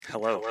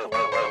Hello.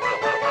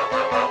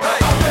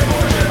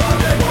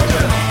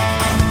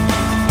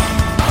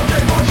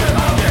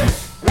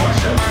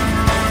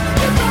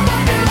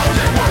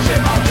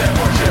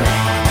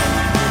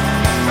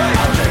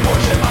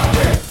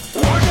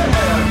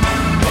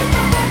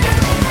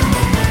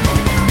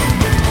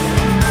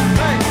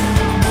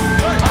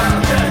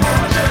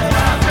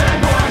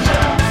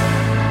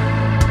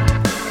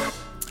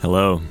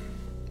 Hello.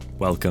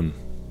 Welcome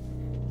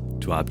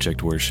to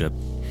Object Worship,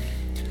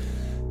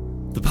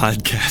 the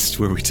podcast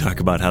where we talk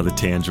about how the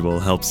tangible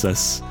helps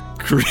us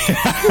create.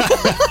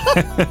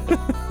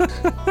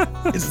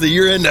 It's the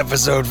year-end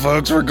episode,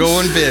 folks. We're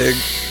going big.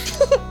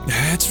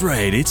 That's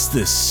right. It's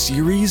the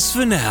series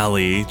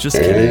finale. Just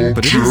kidding,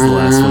 but it is the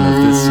last one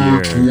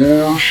of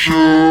this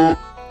year.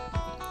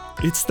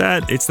 It's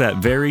that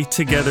very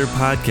together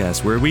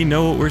podcast where we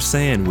know what we're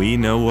saying, we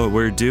know what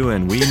we're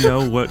doing, we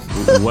know what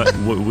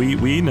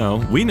we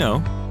know. We know.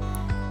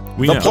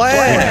 The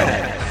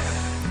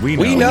plan. We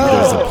know.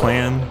 There's a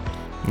plan.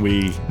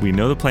 We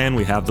know the plan.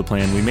 We have the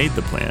plan. We made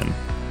the plan.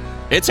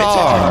 It's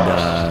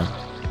hard.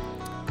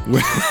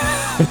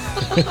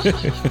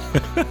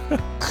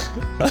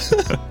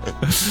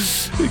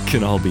 It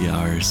can all be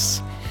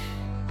ours.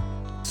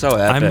 So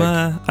epic.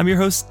 I'm your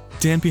host,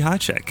 Dan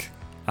Pichacek.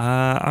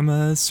 I'm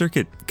a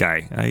circuit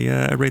guy.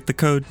 I write the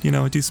code.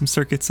 I do some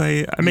circuits.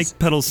 I make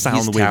pedals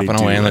sound the way they do.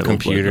 Tapping away on the little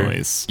computer.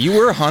 Noise. You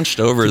were hunched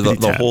over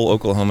the whole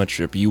Oklahoma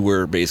trip. You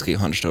were basically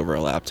hunched over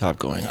a laptop,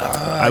 going,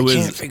 I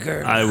can't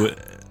figure it out.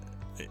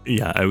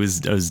 I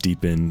was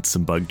deep in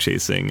some bug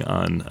chasing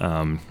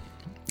on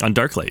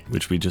Darklight,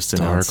 which we just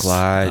announced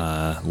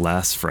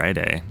last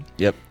Friday.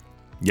 Yep.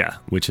 Yeah,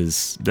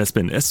 it's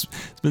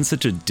been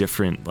such a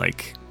different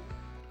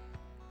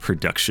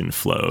production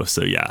flow.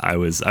 So yeah, I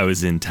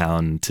was in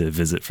town to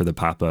visit for the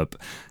pop-up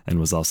and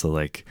was also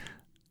like,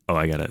 oh,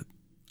 I gotta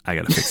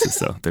fix this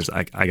though.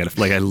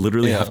 I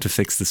literally have to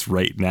fix this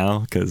right now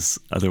because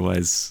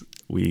otherwise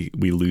we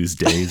lose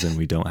days and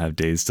we don't have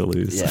days to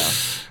lose. Yeah.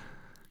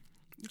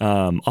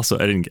 Also,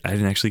 I didn't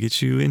actually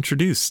get you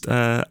introduced.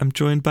 I'm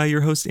joined by your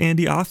host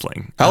Andy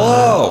Offling.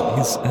 Hello.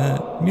 He's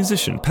a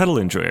musician, pedal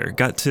enjoyer.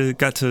 Got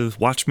to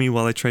watch me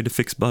while I tried to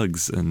fix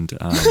bugs, and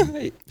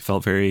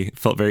felt very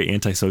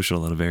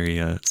antisocial at a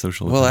very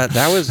social. Well,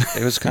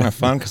 it was kind of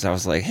fun because I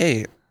was like,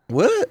 hey,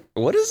 what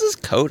does this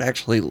code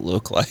actually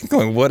look like?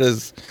 What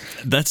is?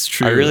 That's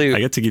true. I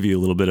get to give you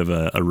a little bit of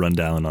a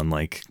rundown on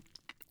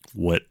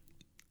what.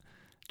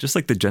 Just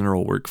the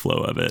general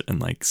workflow of it.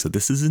 And so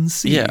this is in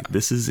C. Yeah.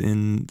 This is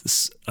in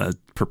a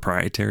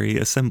proprietary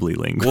assembly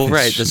language. Well,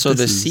 right. So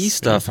the C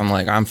stuff,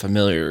 I'm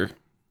familiar.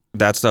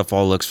 That stuff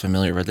all looks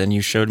familiar. But then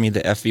you showed me the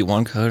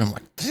FV1 code. I'm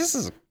like,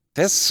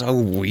 that's so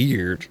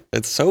weird.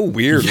 It's so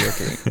weird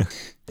looking.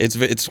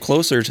 It's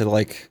closer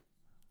to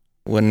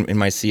when in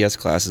my CS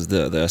classes,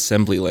 the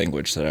assembly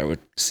language that I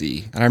would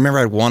see. And I remember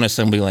I had one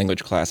assembly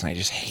language class and I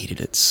just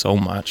hated it so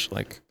much.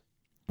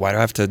 Why do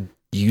I have to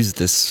use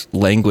this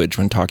language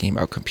when talking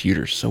about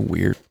computers? So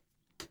weird.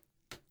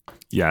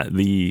 Yeah,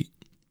 the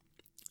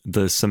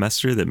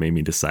semester that made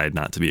me decide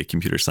not to be a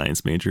computer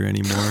science major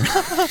anymore,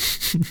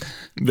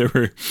 there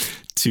were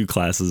two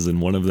classes,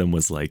 and one of them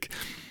was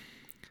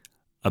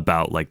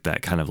about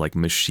that kind of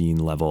machine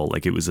level.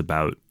 It was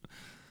about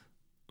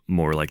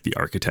more the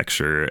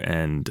architecture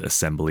and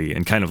assembly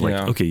and kind of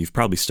okay, you've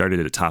probably started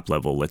at a top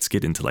level. Let's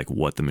get into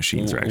what the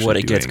machines are actually what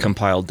it doing. Gets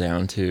compiled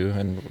down to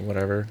and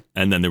whatever.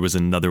 And then there was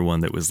another one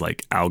that was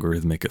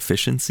algorithmic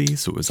efficiency.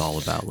 So it was all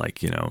about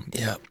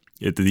yeah.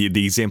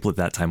 The example at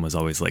that time was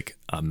always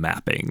a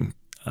mapping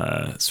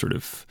sort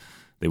of.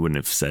 They wouldn't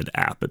have said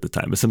app at the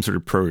time, but some sort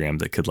of program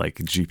that could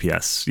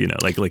GPS,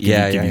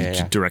 give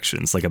you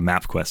directions, like a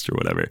MapQuest or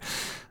whatever.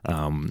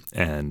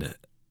 And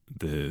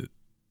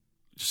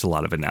just a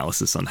lot of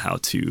analysis on how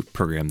to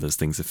program those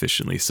things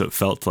efficiently. So it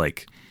felt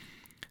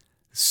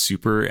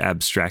super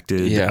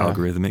abstracted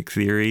algorithmic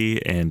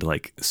theory and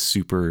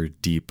super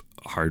deep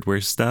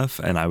hardware stuff.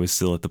 And I was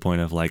still at the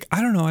point of I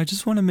don't know, I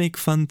just want to make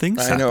fun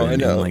things happen. I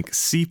know. In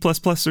C++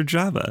 or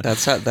Java.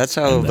 That's how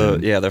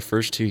the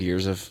first 2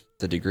 years of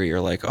the degree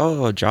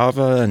are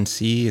Java and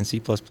C and C++.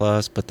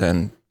 But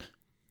then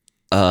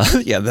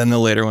then the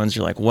later ones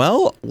you're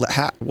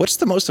what's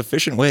the most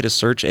efficient way to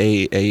search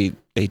a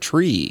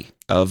tree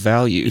of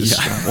values?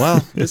 Yeah.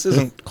 Well, this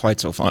isn't quite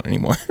so fun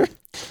anymore.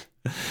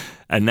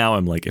 And now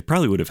I'm it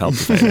probably would have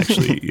helped if I'd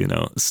actually,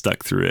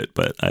 stuck through it,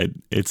 but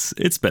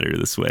it's better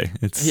this way.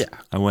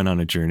 I went on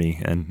a journey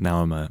and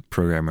now I'm a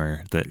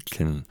programmer that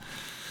can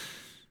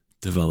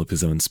develop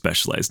his own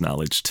specialized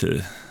knowledge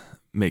to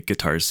make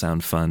guitars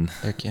sound fun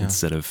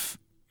instead of,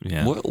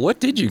 What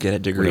did you get a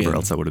degree whatever in?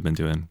 else I would have been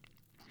doing.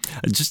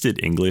 I just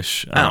did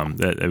English.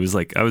 That it was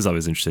I was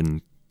always interested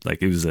in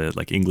it was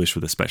English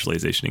with a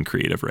specialization in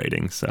creative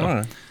writing.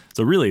 So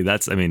so really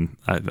that's I'm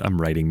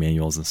writing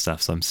manuals and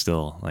stuff. So I'm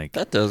still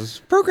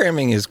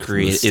programming is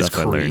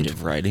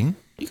creative writing.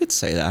 You could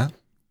say that.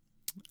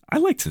 I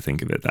like to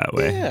think of it that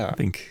way.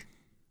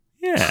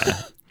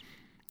 Yeah.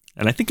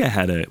 And I think I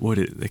had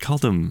they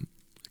called them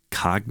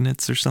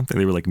cognates or something.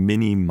 They were like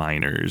mini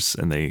minors,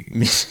 and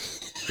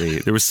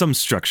there was some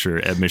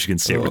structure at Michigan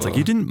State where it's like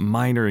you didn't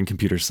minor in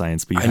computer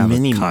science, but you have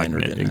a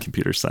cognate in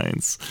computer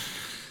science,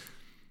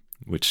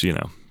 which, you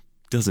know,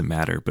 doesn't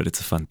matter, but it's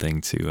a fun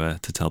thing to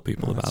tell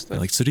people about. They're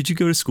like, so did you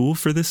go to school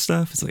for this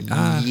stuff? It's like,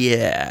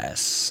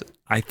 yes.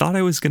 I thought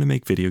I was going to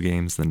make video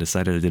games, then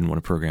decided I didn't want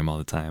to program all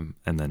the time,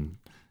 and then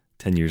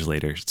 10 years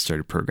later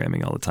started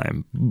programming all the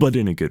time, but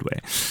in a good way.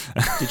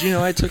 Did you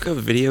know I took a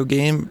video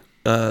game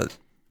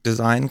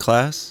design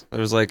class? It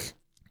was like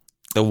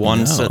the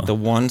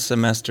one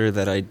semester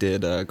that I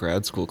did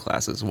grad school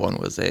classes. One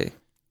was a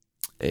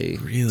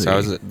really. So I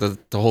was the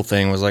whole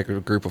thing was like a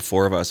group of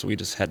 4 of us. We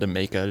just had to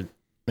make a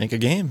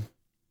game,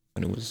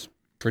 and it was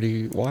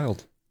pretty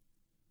wild.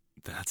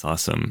 That's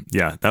awesome.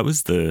 Yeah, that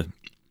was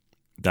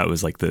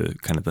like the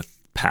kind of the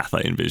path I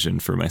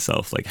envisioned for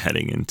myself, like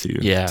heading into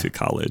to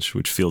college,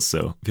 which feels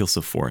so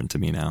foreign to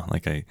me now.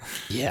 Like I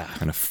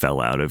kind of fell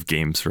out of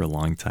games for a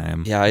long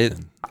time. Yeah,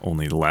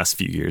 only the last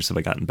few years have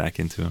I gotten back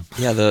into them.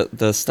 Yeah,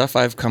 the stuff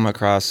I've come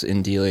across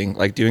in doing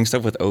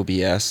stuff with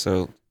OBS,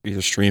 so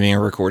either streaming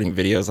or recording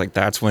videos, like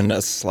that's when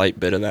a slight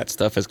bit of that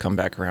stuff has come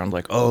back around.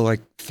 Like, oh,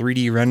 like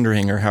 3D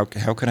rendering, or how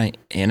can I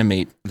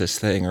animate this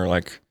thing, or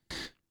like,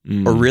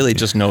 or really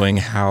just knowing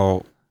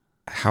how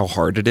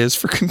hard it is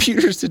for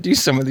computers to do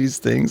some of these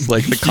things,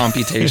 like the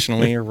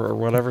computationally or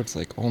whatever. It's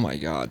like, oh my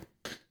God.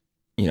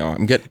 You know,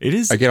 I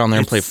get on there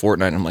and play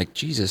Fortnite, and I'm like,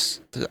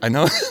 Jesus, I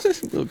know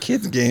this little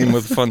kid's game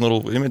with fun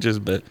little images,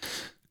 but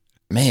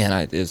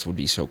man, this would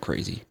be so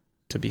crazy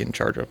to be in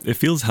charge of. It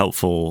feels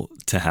helpful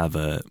to have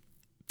a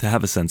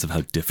sense of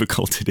how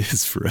difficult it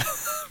is for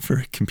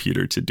a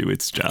computer to do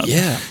its job.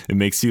 Yeah. It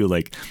makes you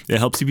it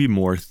helps you be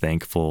more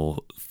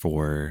thankful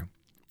for,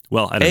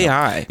 well, I don't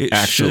AI, know. It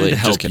actually,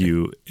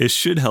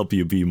 should help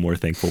you be more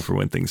thankful for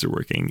when things are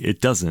working. It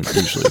doesn't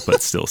usually,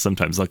 but still,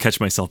 sometimes I'll catch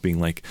myself being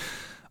like,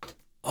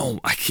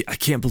 "Oh, I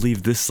can't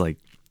believe this! Like,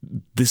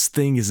 this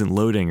thing isn't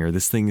loading, or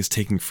this thing is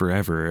taking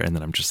forever." And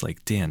then I'm just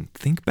like, "Dan,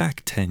 think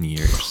back 10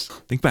 years.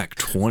 Think back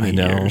 20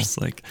 years.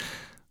 Like,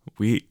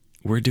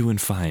 we're doing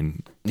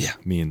fine. Yeah,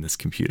 me and this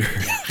computer."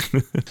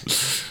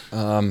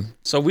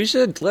 So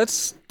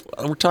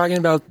we're talking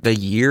about the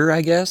year,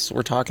 I guess.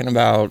 We're talking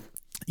about.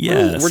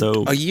 Yeah,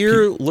 so a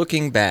year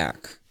looking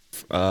back.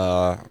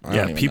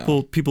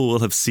 People will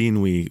have seen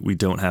we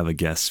don't have a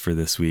guest for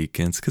this week,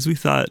 and it's because we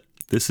thought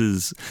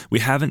we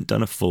haven't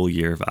done a full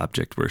year of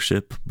Object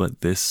Worship,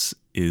 but this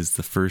is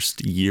the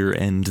first year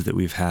end that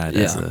we've had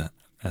as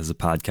a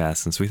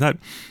podcast, and so we thought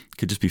it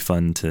could just be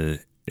fun to.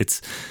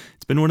 It's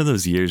been one of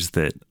those years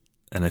that,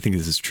 and I think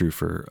this is true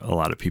for a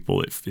lot of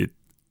people.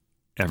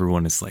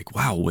 Everyone is like,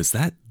 wow, was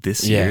that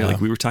this year?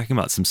 Like, we were talking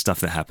about some stuff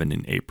that happened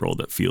in April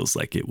that feels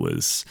like it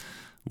was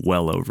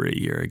well over a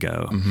year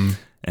ago. Mm-hmm.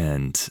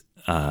 And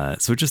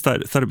so just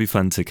thought it'd be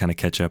fun to kind of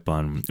catch up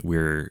on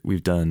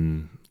we've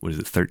done,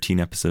 13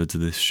 episodes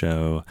of this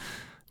show.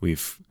 We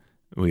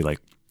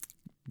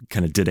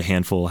kind of did a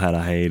handful, had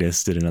a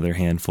hiatus, did another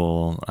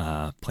handful,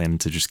 planning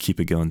to just keep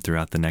it going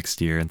throughout the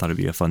next year, and thought it'd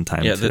be a fun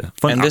time.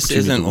 And this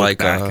isn't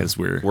like as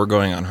we're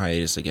going on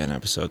hiatus again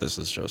episode. This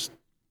is just,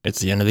 it's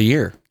the end of the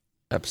year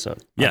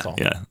episode. That's all.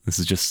 This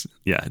is just,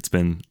 it's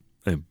been,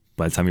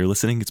 by the time you're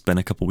listening, it's been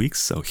a couple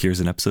weeks. So here's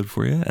an episode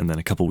for you. And then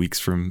a couple weeks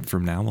from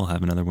now, we'll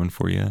have another one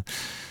for you.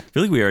 I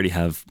feel like we already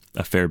have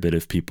a fair bit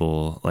of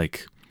people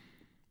like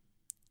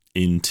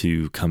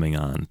into coming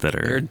on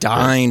they're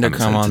dying to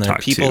come on there.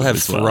 People have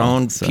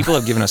people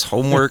have given us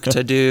homework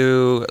to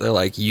do. They're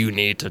like, you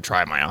need to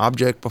try my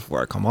object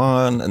before I come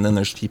on. And then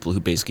there's people who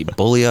basically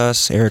bully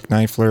us, Eric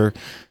Neifler,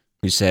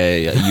 who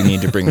say, you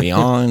need to bring me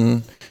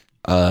on.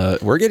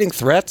 We're getting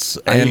threats,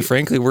 and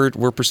frankly,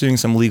 we're pursuing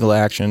some legal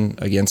action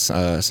against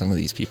some of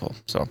these people.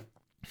 So,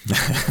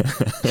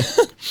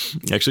 I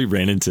actually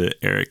ran into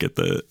Eric at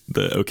the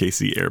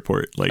OKC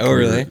airport. Like,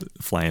 really?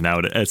 Flying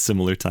out at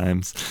similar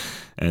times,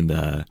 and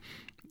I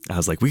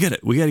was like, we gotta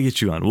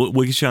get you on.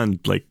 We'll get you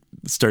on like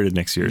started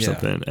next year or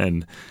something.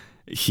 And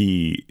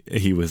he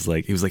was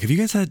like, have you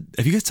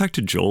guys talked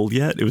to Joel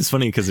yet? It was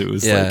funny because it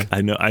was like,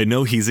 I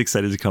know he's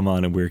excited to come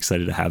on, and we're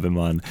excited to have him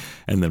on.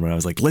 And then when I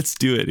was like, let's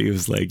do it, he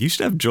was like, you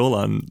should have Joel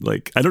on.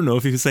 Like, I don't know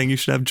if he was saying you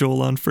should have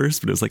Joel on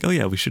first, but it was like, oh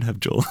yeah, we should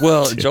have Joel.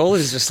 Well, Joel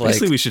is just like,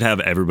 basically we should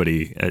have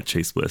everybody at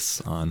Chase Bliss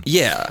on.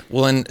 Yeah.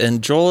 Well,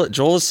 and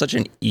Joel is such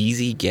an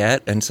easy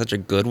get and such a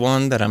good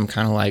one that I'm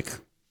kind of like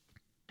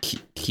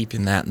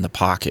keeping that in the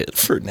pocket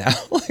for now.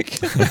 Like,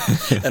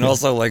 and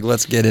also like,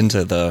 let's get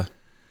into the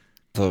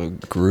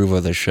groove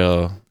of the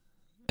show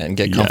and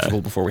get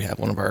comfortable before we have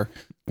one of our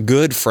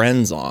good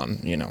friends on,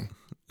 you know.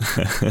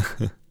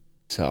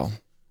 So,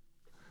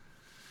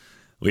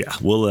 well, yeah,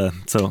 we'll.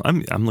 So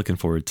I'm looking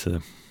forward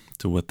to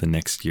what the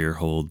next year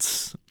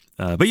holds.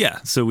 But yeah,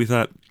 so we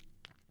thought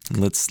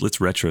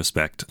let's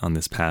retrospect on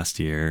this past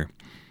year.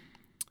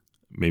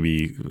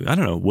 Maybe, I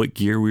don't know what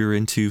gear we were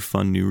into,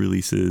 fun new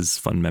releases,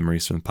 fun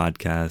memories from the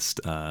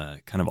podcast,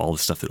 kind of all the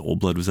stuff that Old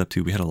Blood was up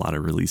to. We had a lot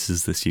of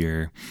releases this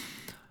year.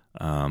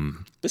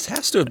 This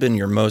has to have been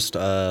your most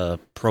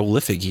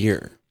prolific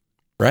year,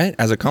 right?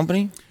 As a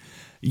company?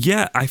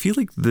 Yeah, I feel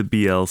like the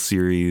BL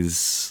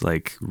series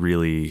like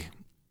really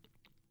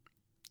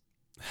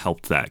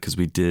helped that because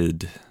we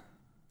did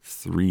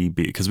 3B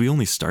because we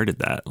only started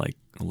that like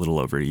a little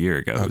over a year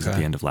ago. It was at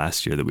the end of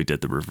last year that we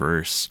did the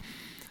reverse.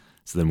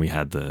 So then we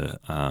had the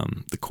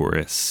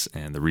chorus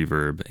and the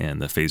reverb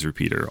and the phase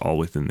repeater all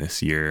within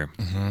this year.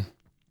 Mm-hmm.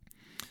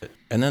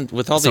 And then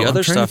with all the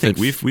other stuff,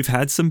 we've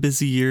had some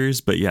busy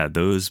years, but yeah,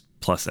 those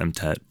plus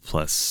MTET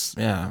plus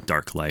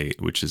Dark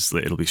Light, which is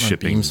it'll be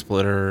shipping Beam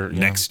Splitter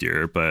next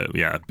year. But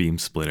yeah, Beam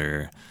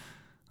Splitter.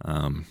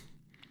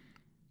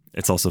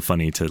 It's also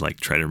funny to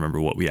like try to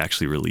remember what we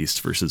actually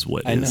released versus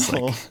what is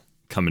like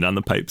coming down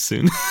the pipe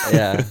soon.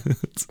 Yeah,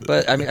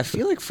 but I mean, I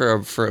feel like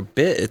for a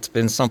bit, it's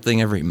been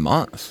something every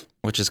month,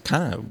 which is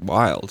kind of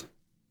wild.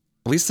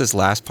 At least this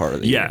last part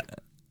of the year.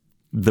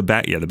 The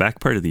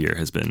back part of the year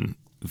has been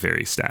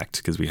very stacked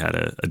because we had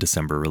a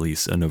December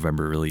release, a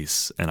November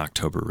release, an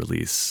October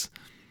release.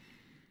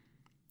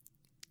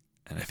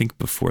 And I think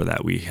before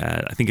that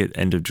I think at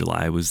end of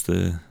July was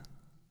the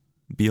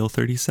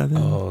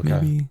BL37,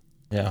 maybe.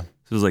 Yeah. So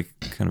it was like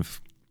kind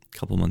of a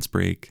couple months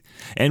break.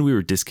 And we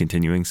were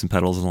discontinuing some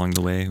pedals along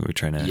the way. We were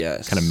trying to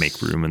kind of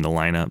make room in the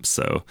lineup.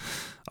 So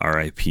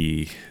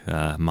RIP,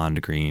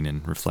 Mondegreen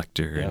and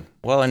Reflector. Yeah.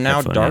 Well, and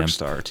now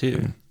Darkstar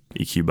too.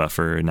 EQ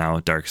Buffer, and now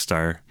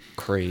Darkstar.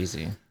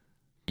 Crazy.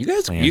 You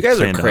guys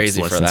are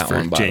crazy for that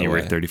one, by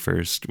January the way.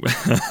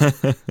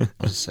 31st.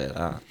 I'll just say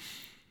that.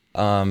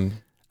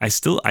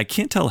 I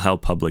can't tell how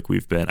public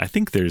we've been. I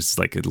think there's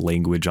like a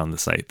language on the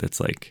site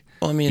that's like,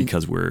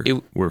 because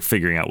we're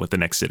figuring out what the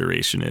next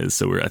iteration is.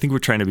 So I think we're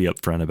trying to be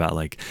upfront about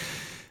like,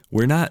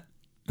 we're not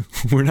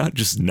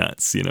just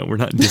nuts, we're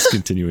not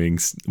discontinuing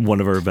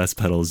one of our best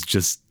pedals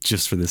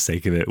just for the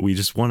sake of it. We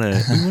just want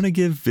to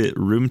give it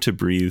room to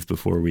breathe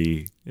before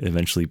we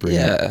eventually bring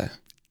it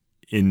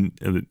in,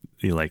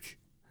 like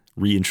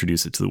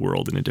reintroduce it to the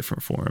world in a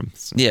different form.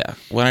 So. Yeah.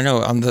 Well, I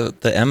know on the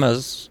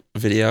Emma's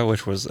video,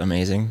 which was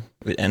amazing,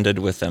 it ended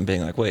with them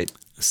being like, wait,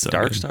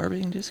 Darkstar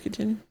being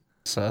discontinued?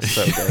 So that's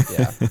so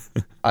good.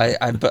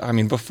 Yeah. I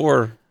mean,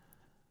 before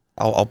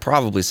I'll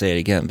probably say it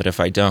again, but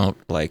if I don't,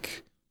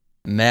 like,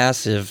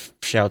 massive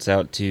shouts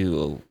out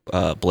to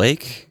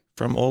Blake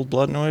from Old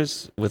Blood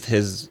Noise with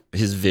his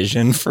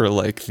vision for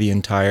like the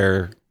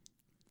entire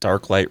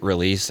Dark Light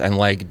release, and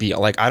like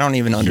I don't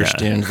even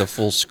understand the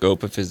full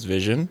scope of his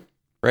vision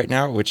right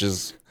now, which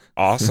is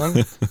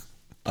awesome.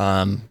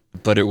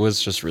 But it was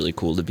just really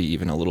cool to be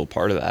even a little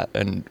part of that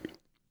and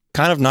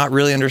kind of not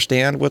really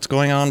understand what's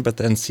going on, but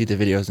then see the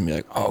videos and be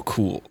like, oh,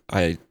 cool.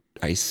 I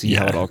see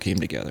how it all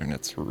came together, and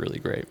it's really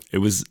great. It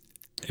was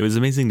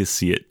amazing to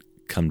see it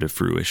come to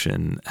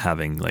fruition,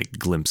 having like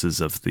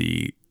glimpses of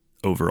the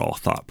overall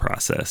thought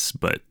process,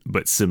 but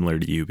similar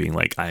to you being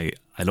like, I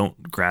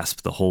don't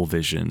grasp the whole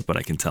vision, but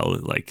I can tell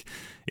that like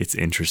it's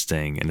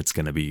interesting and it's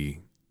going to be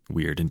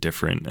weird and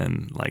different,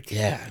 and like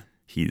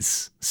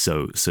he's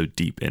so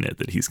deep in it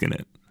that he's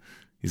gonna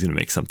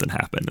make something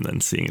happen, and then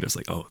seeing it, it's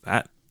like, oh,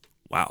 that,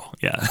 wow,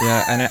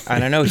 and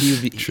I know he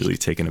would be truly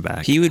taken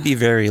aback. He would be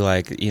very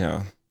like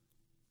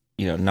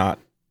not,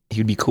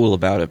 he'd be cool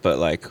about it, but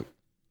like,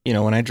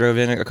 when I drove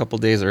in a couple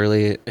days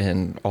early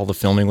and all the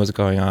filming was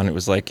going on,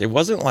 it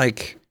wasn't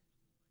like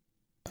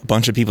a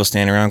bunch of people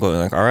standing around going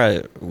like, all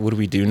right, what do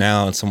we do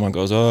now? And someone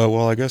goes, oh,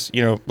 well, I guess,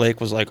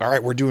 Blake was like, all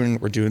right, we're doing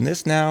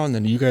this now. And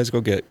then you guys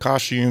go get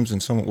costumes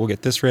and we'll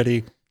get this ready.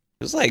 It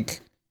was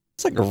like,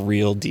 it's like a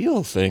real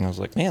deal thing. I was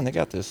like, man, they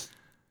got this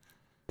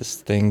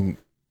thing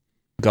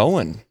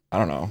going. I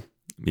don't know.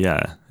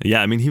 Yeah.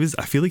 I mean,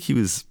 I feel like he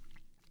was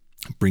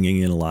bringing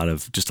in a lot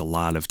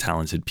of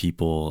talented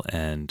people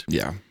and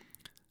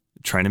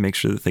trying to make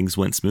sure that things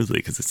went smoothly,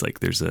 because it's like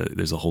there's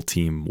a whole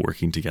team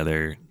working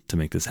together to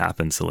make this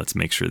happen. So let's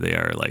make sure they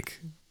are like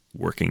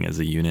working as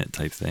a unit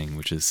type thing,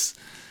 which is,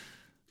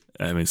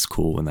 I mean, it's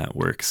cool when that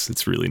works.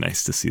 It's really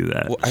nice to see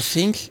that. Well,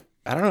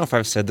 I don't know if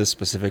I've said this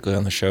specifically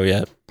on the show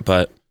yet,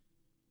 but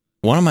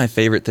one of my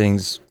favorite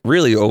things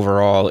really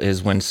overall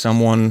is when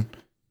someone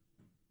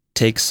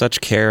takes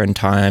such care and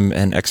time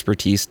and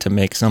expertise to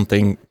make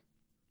something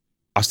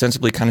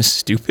ostensibly kind of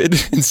stupid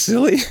and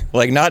silly.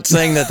 Like, not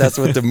saying that that's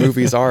what the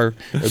movies are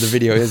or the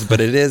video is, but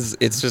it is.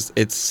 It's just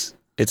it's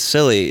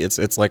silly.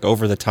 It's like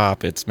over the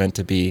top. It's meant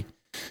to be.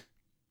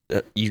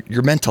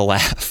 You're meant to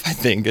laugh. I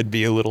think it'd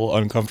be a little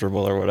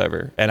uncomfortable or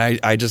whatever. And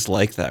I just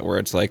like that, where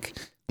it's like,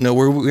 no,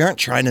 we aren't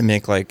trying to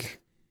make like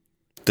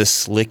the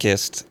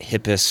slickest,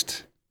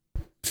 hippest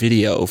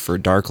video for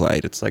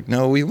Darklight. It's like,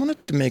 no, we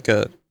wanted to make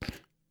a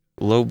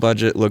low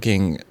budget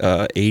looking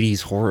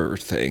 80s horror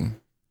thing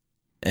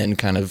and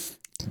kind of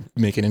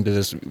make it into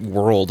this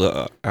world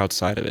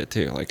outside of it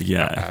too. Like,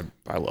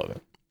 I love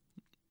it.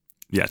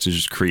 Yeah, to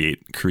just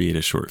create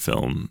a short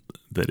film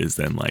that is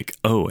then like,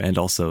 oh, and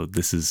also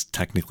this is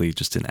technically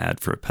just an ad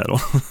for a pedal.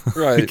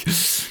 Right.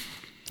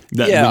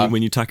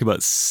 When you talk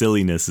about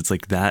silliness, it's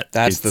like that.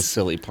 That's the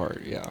silly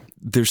part, yeah.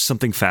 There's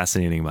something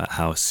fascinating about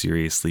how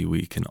seriously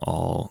we can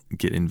all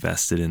get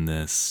invested in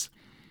this.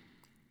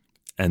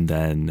 And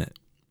then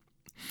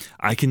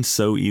I can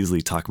so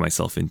easily talk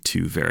myself in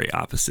two very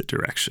opposite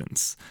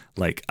directions.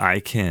 Like I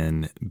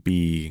can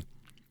be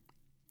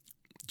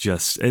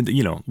just, and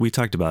we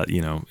talked about,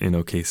 in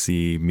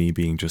OKC, me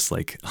being just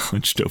like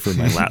hunched over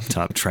my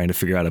laptop trying to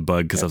figure out a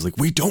bug because I was like,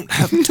 we don't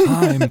have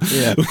time.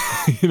 Yeah.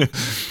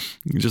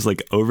 Just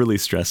like overly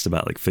stressed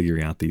about like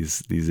figuring out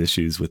these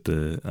issues with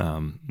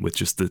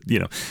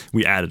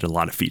we added a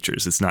lot of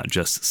features. It's not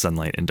just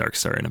Sunlight and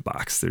Darkstar in a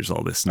box. There's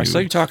all this new. I saw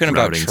you talking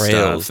about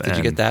Trails. Did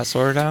you get that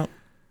sorted out?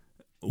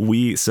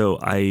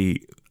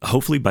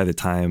 Hopefully by the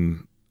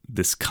time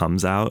this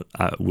comes out,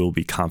 we'll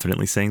be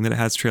confidently saying that it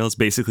has Trails.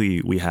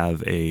 Basically, we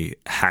have a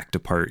hacked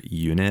apart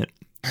unit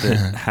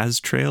that has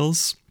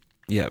Trails.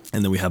 Yep.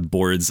 And then we have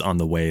boards on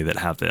the way that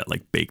have that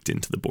like baked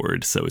into the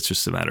board. So it's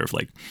just a matter of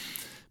like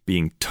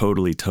being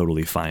totally,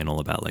 totally final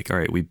about like, all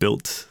right, we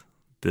built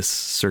this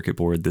circuit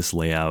board, this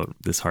layout,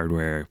 this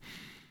hardware,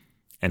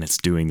 and it's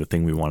doing the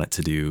thing we want it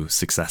to do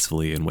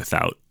successfully and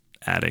without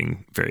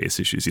adding various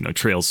issues.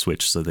 Trails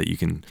switch so that you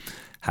can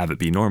have it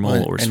be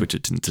normal or switch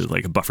it into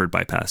like a buffered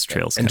bypass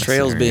Trails. And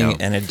Trails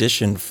being an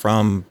addition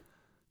from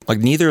like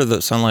neither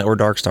the Sunlight or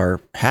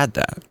Darkstar had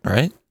that,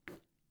 right?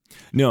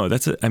 No,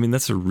 that's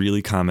a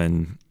really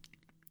common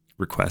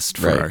request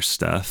for our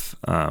stuff.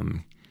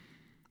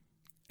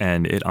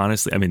 And it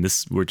honestly,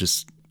 we're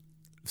just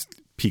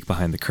peek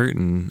behind the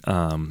curtain,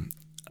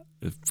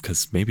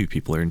 because maybe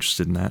people are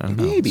interested in that. I don't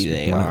know. Maybe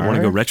they are. I want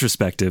to go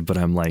retrospective, but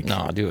I'm like,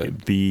 no, do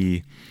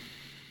it.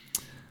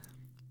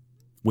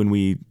 When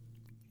we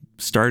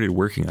started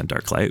working on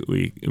Darklight,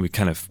 we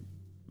kind of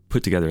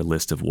put together a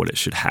list of what it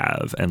should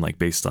have, and like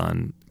based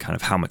on kind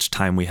of how much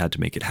time we had to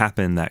make it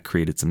happen, that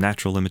created some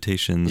natural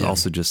limitations. Yeah.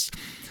 Also, just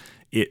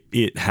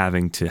it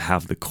having to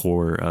have the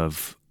core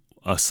of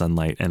a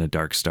Sunlight and a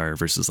Darkstar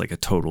versus like a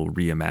total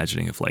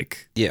reimagining of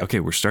like, okay,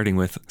 we're starting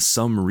with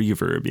some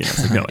reverb.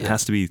 It's like, no, it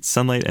has to be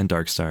Sunlight and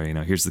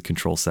Darkstar. Here's the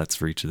control sets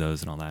for each of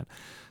those and all that.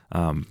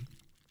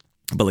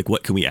 But like,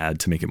 what can we add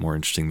to make it more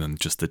interesting than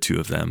just the two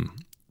of them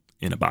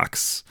in a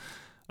box?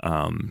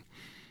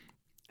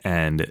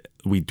 And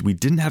we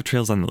didn't have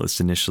Trails on the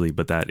list initially,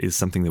 but that is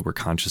something that we're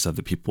conscious of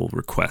that people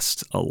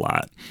request a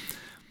lot.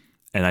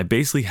 And I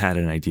basically had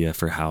an idea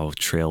for how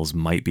Trails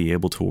might be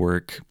able to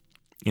work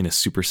in a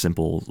super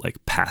simple, like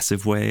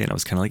passive way. And I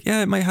was kind of like,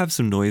 yeah, it might have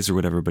some noise or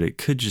whatever, but it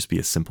could just be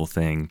a simple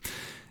thing.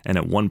 And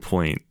at one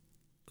point,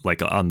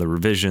 like on the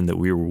revision that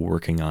we were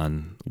working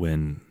on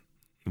when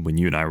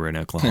you and I were in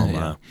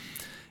Oklahoma,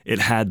 it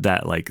had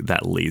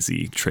that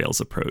lazy Trails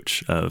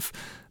approach of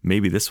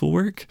maybe this will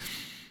work.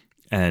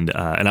 And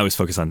I was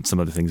focused on some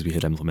other things we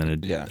had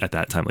implemented at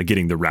that time, like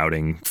getting the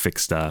routing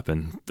fixed up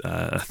and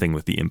a thing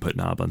with the input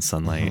knob on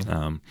Sunlight.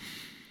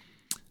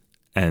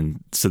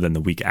 And so then the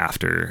week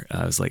after,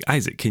 I was like,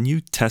 Isaac, can you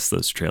test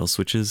those Trails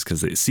switches?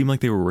 Because it seemed like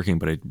they were working,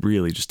 but I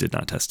really just did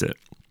not test it.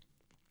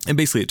 And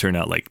basically it turned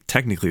out like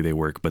technically they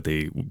work, but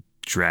they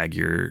drag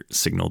your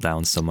signal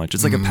down so much.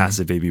 It's like a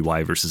passive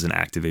ABY versus an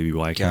active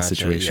ABY kind of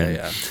situation.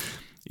 Yeah.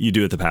 You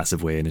do it the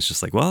passive way and it's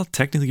just like, well,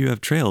 technically you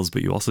have Trails,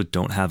 but you also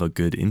don't have a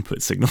good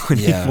input signal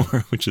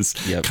anymore, which is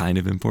kind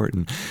of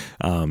important.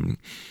 So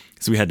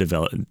we had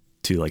to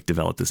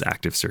develop this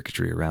active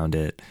circuitry around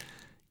it,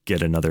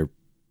 get another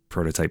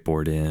prototype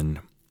board in,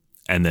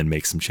 and then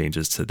make some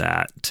changes to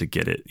that to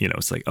get it,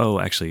 it's like, oh,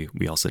 actually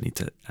we also need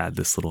to add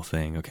this little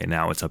thing. Okay,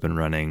 now it's up and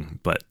running,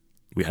 but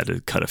we had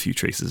to cut a few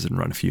traces and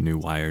run a few new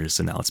wires,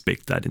 and now let's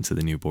bake that into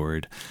the new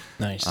board.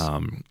 Nice.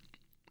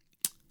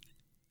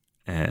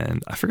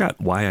 And I forgot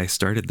why I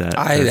started that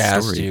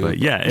story, but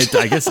yeah,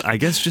 I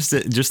guess just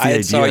the idea.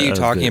 I saw you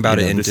talking about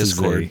it in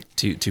Discord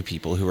to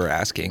people who were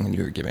asking, and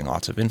you were giving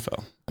lots of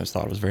info. I just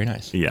thought it was very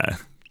nice.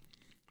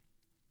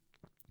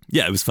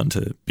 Yeah, it was fun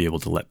to be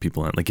able to let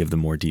people in, like give them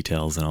more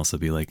details, and also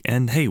be like,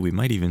 and hey, we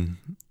might even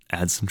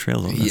add some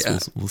Trails on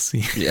this. We'll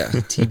see. Yeah,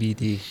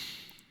 TBD.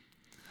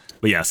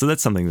 But yeah, so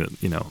that's something that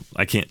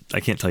I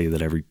can't tell you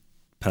that every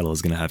pedal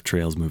is going to have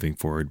Trails moving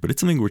forward, but it's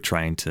something we're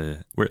trying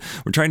to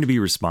be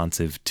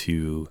responsive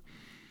to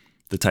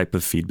the type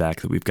of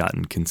feedback that we've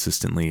gotten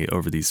consistently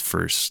over these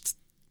first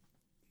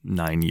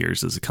 9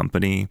 years as a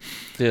company.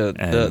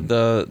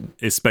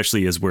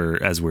 Especially as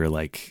we're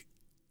like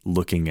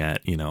looking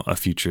at a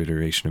future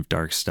iteration of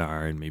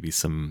Darkstar and maybe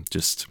some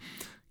just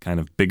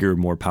kind of bigger,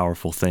 more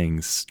powerful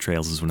things.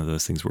 Trails is one of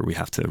those things where we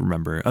have to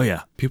remember, oh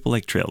yeah, people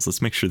like Trails.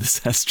 Let's make sure this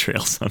has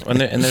Trails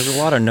on it. And there's a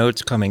lot of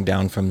notes coming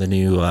down from the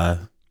new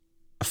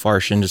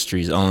Farsh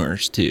Industries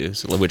owners too,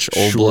 which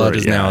Old Blood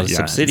is now a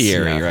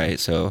subsidiary, right?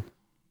 So,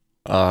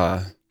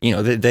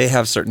 they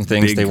have certain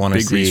things they want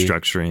to see. Big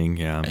restructuring,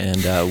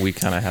 and we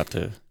kind of have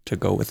to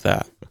go with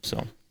that.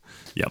 So,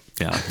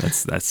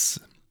 that's.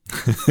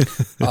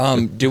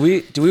 Do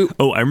we?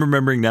 Oh, I'm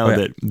remembering now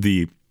that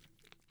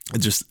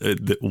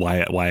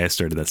why I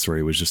started that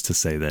story was just to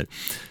say that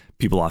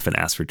people often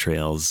ask for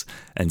Trails,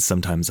 and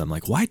sometimes I'm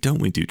like, why don't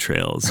we do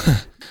Trails?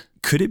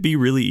 could it be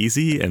really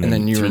easy? And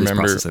then you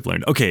remember, this process I've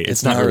learned, okay,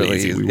 it's not really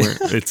easy.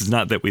 It's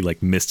not that we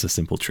like missed a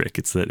simple trick.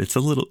 It's that it's a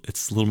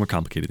little more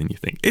complicated than you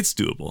think. It's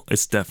doable.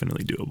 It's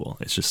definitely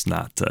doable. It's just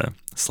not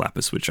slap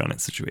a switch on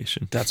it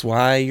situation. That's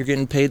why you're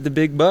getting paid the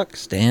big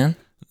bucks, Dan.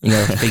 You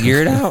gotta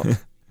figure it out.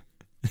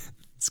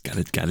 It's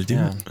gotta do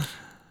it.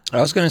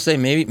 I was gonna say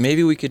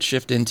maybe we could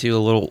shift into a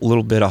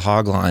little bit of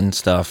Hogline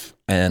stuff,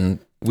 and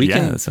we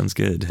can. That sounds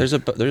good. There's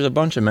a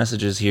bunch of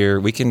messages here.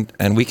 We'll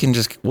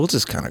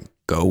just kind of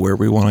go where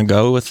we want to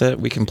go with it.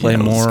 We can play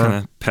more. Just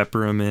kind of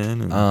pepper them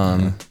in.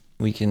 And,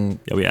 we can.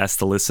 Yeah, we asked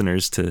the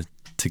listeners to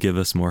give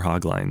us more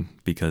Hogline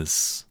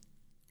because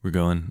we're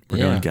going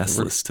guest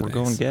list today. We're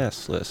going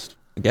guest list.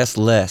 Guest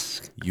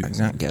list.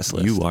 Not guest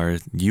list.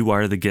 You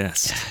are the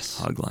guest.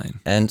 Yes. Hogline.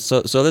 And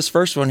so this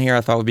first one here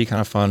I thought would be kind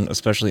of fun,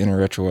 especially in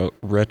a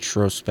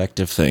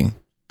retrospective thing,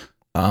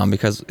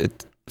 because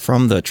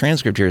from the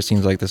transcript here, it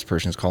seems like this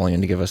person's calling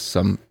in to give us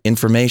some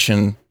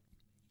information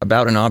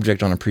about an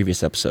object on a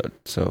previous episode.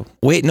 So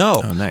wait,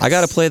 no, nice. I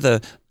got to play the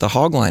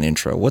Hogline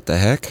intro. What the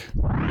heck?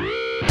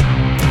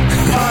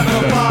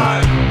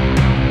 505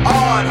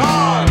 on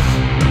Hogs.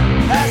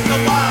 That's the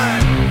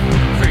line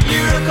for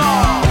you to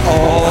call.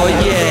 Oh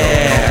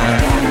yeah.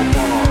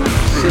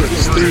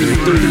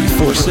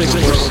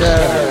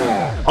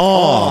 633-4647.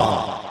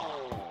 All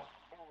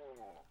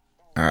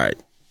right.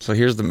 So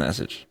here's the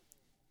message.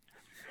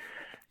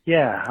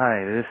 Yeah,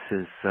 hi, this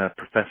is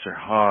Professor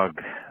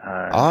Hogg.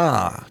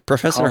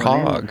 Professor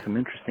Hogg. Some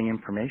interesting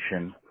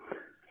information.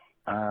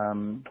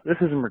 This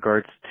is in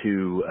regards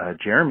to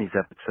Jeremy's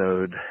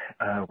episode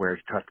where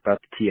he talked about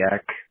the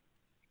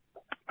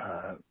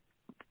TIAC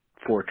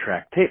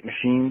 4-track tape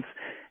machines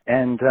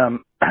and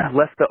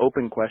left the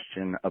open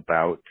question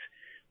about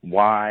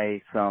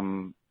why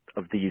some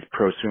of these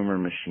prosumer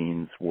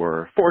machines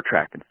were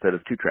 4-track instead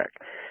of 2-track.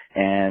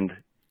 And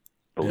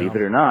believe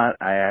it or not,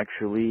 I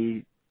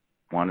actually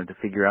wanted to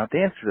figure out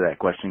the answer to that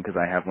question because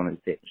I have one of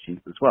the tape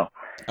machines as well.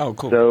 Oh,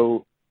 cool.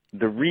 So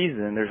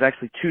there's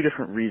actually two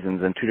different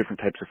reasons and two different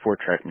types of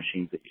 4-track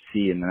machines that you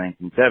see in the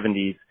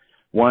 1970s.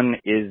 One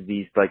is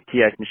these like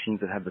TIAC machines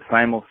that have the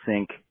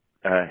simul-sync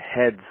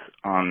heads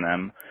on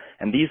them,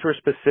 and these were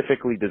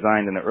specifically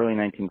designed in the early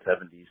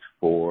 1970s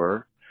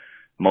for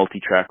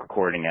multi-track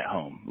recording at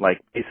home.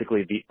 Like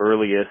basically the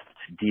earliest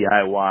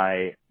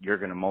DIY, you're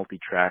going to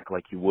multi-track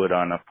like you would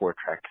on a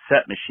 4-track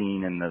cassette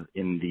machine in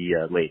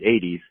the late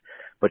 80s,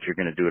 but you're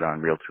going to do it on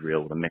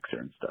reel-to-reel with a mixer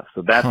and stuff.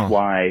 So that's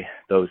why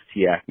those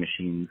TIAC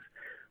machines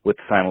with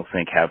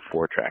simul-sync have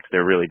 4 tracks.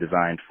 They're really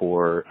designed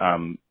for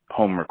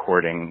home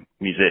recording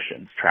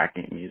musicians,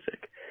 tracking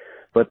music.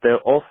 But there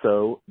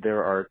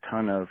are a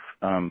ton of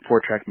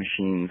 4-track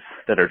machines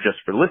that are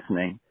just for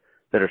listening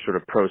that are sort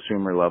of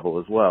prosumer level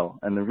as well.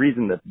 And the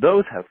reason that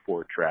those have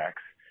 4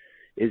 tracks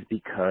is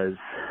because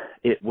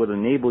it would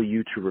enable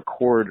you to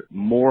record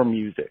more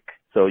music.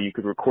 So you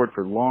could record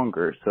for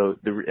longer.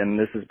 And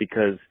this is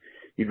because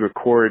you'd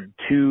record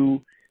a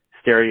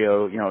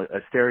stereo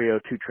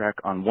 2-track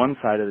on one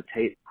side of the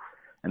tape.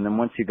 And then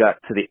once you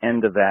got to the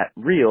end of that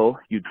reel,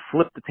 you'd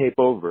flip the tape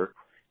over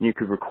and you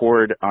could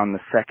record on the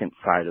second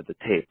side of the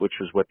tape, which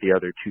was what the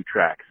other 2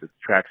 tracks. It's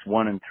tracks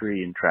 1 and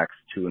 3 and tracks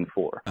 2 and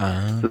 4.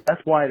 So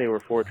that's why they were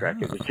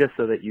 4-track. It was just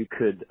so that you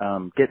could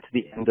get to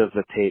the end of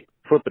the tape,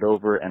 flip it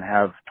over, and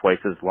have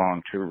twice as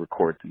long to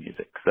record the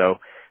music. So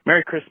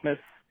Merry Christmas.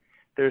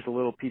 There's a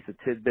little piece of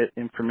tidbit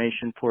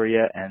information for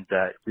you, and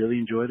really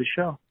enjoy the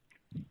show.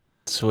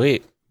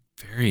 Sweet.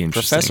 Very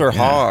interesting. Professor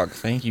Hogg,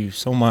 thank you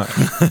so much.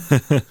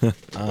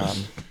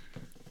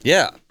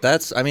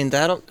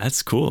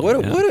 That's cool.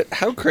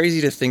 How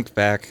crazy to think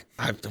back.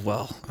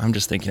 I'm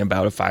just thinking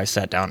about if I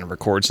sat down and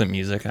record some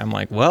music. I'm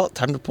like, well,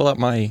 time to pull out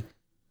my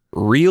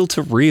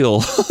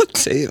reel-to-reel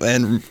tape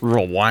and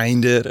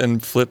rewind it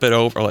and flip it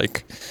over.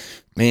 Like,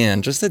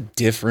 man, just a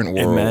different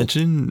world.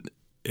 Imagine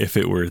if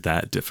it were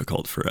that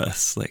difficult for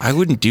us. Like, I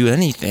wouldn't do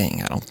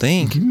anything, I don't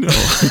think. No.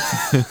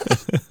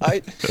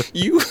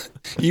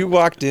 You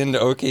walked into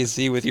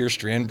OKC with your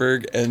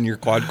Strandberg and your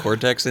quad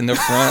cortex in the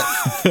front,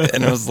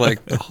 and I was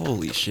like,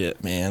 holy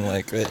shit, man.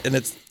 Like, and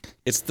it's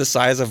the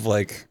size of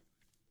like,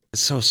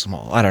 it's so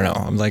small. I don't know.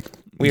 I'm like,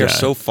 we are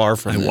so far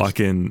from this.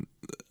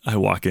 I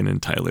walk in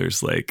and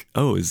Tyler's like,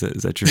 oh, is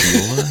that your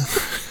viola?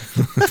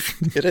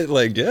 It is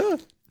like, yeah,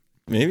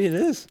 maybe it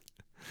is.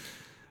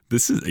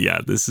 This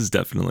is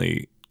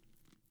definitely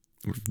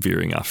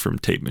veering off from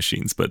tape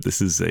machines, but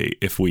this is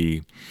I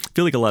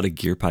feel like a lot of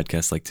gear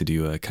podcasts like to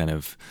do a kind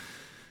of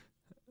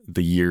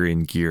the year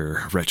in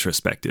gear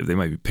retrospective. They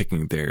might be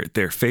picking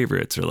their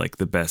favorites or like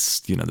the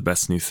best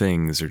new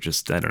things, or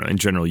just, I don't know, in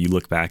general, you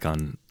look back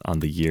on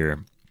the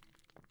year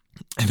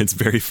and it's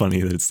very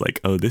funny that it's like,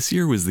 oh, this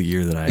year was the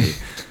year that I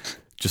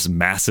just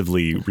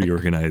massively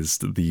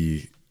reorganized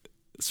the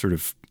sort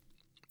of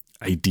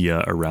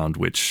idea around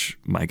which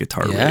my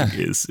guitar rig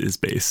is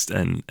based,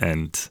 and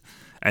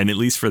at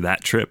least for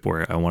that trip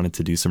where I wanted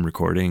to do some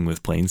recording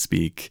with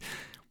PlaneSpeak,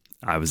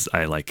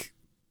 I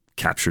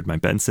captured my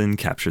Benson,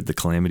 captured the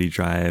Calamity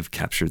Drive,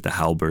 captured the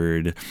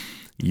Halberd,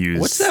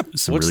 use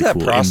some really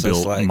cool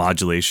inbuilt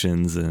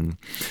modulations. And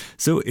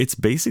so it's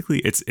basically,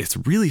 it's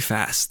really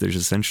fast. There's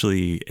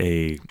essentially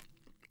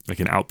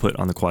an output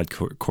on the quad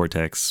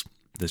cortex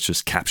that's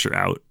just capture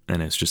out,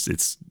 and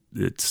it's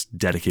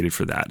dedicated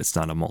for that. It's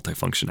not a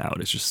multifunction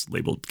out. It's just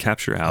labeled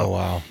capture out. Oh,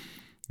 wow.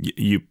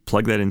 You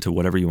plug that into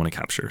whatever you want to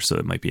capture. So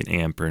it might be an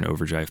amp or an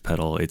overdrive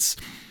pedal. It's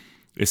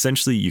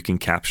essentially, you can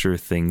capture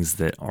things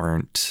that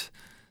aren't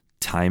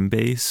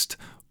time-based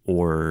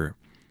or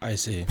I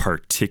see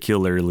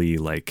particularly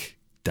like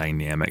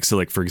dynamic. So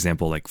like, for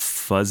example, like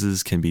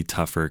fuzzes can be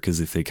tougher because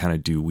if they kind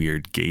of do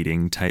weird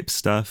gating type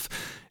stuff,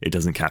 it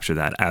doesn't capture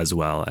that as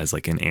well as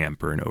like an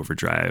amp or an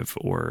overdrive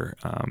or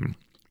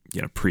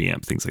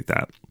preamp, things like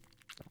that.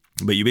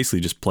 But you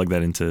basically just plug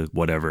that into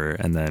whatever,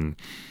 and then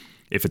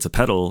if it's a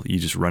pedal, you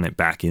just run it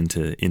back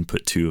into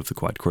input 2 of the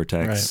quad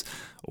cortex. Right.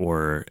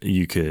 Or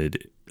you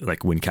could,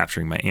 like when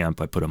capturing my amp,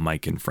 I put a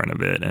mic in front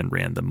of it and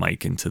ran the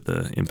mic into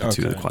the input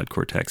 2 of the quad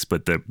cortex.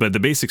 But the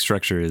basic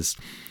structure is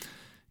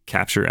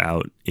capture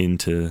out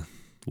into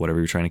whatever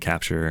you're trying to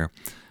capture,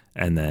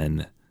 and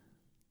then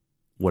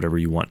whatever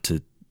you want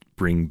to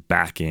bring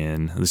back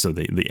in. So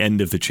the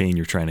end of the chain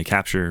you're trying to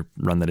capture,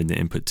 run that into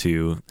input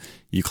 2.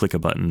 You click a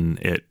button,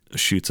 it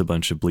shoots a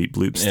bunch of bleep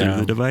bloops through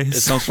the device.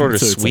 It's some sort of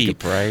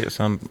sweep, right? It's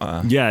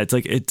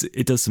like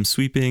it does some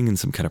sweeping and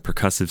some kind of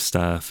percussive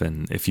stuff.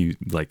 And if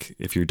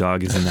your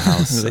dog is in the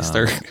house,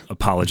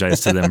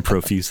 apologize to them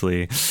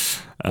profusely.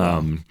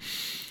 And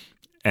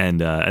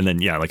then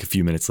like a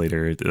few minutes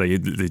later,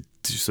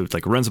 so it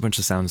like runs a bunch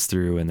of sounds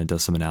through and then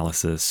does some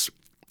analysis,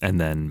 and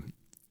then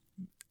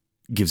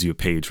gives you a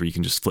page where you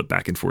can just flip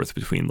back and forth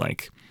between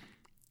like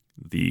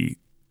the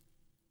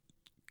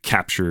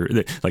capture,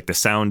 like the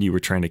sound you were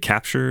trying to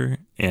capture,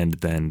 and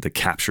then the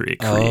capture it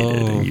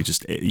created, and you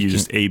just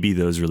A/B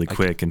those really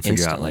quick and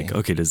figure out like,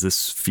 okay, does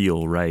this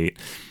feel right?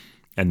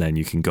 And then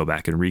you can go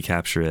back and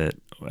recapture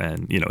it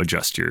and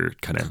adjust your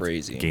kind of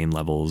gain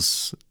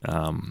levels.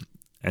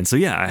 And so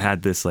I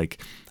had this,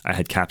 like, I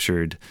had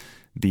captured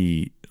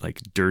the like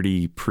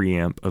dirty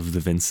preamp of the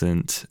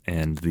Vincent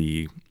and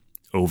the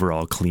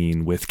overall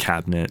clean with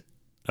cabinet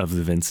of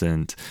the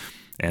Vincent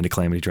and a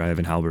Calamity Drive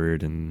and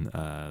Halberd and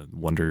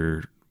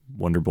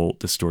Wonderbolt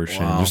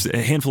distortion. Wow. Just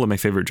a handful of my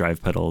favorite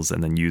drive pedals,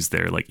 and then use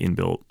their like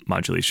inbuilt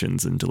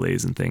modulations and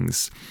delays and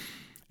things.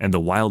 And the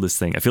wildest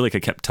thing, I feel like I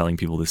kept telling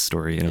people this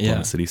story in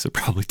Oklahoma City, so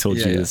probably told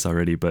you this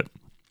already, but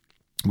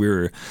we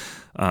were,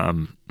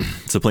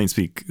 so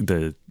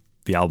Planespeak,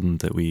 the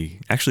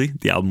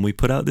album we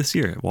put out this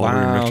year while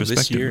we're in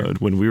retrospective mode.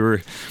 When we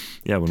were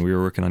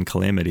working on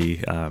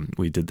Calamity,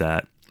 we did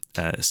that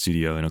at a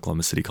studio in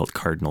Oklahoma City called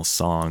Cardinal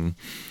Song,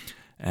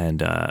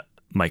 and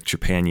Mike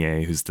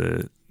Trepanier, who's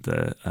the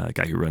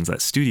guy who runs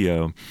that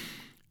studio,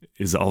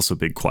 is also a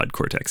big quad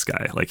cortex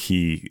guy. Like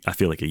I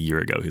feel like a year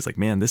ago, he's like,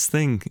 man, this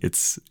thing,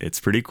 it's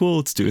pretty cool.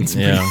 It's doing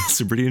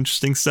some pretty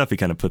interesting stuff. He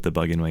kind of put the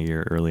bug in my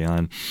ear early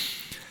on.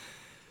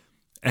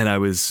 And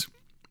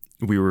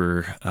we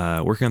were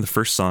working on the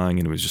first song,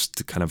 and it was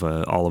just kind of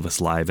a all of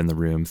us live in the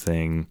room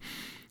thing.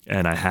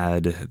 And I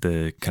had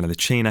the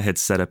chain I had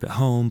set up at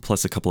home,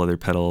 plus a couple other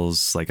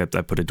pedals. Like I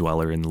put a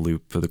dweller in the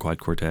loop for the quad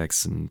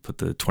cortex and put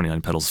the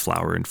 29 pedals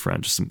flower in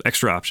front, just some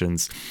extra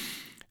options,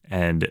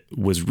 and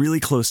was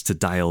really close to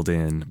dialed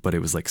in, but it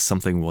was like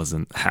something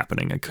wasn't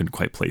happening. I couldn't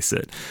quite place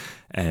it.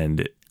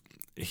 And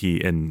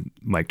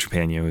Mike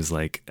Trepanier was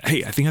like,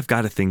 hey, I think I've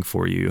got a thing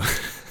for you.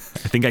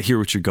 I think I hear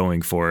what you're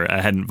going for.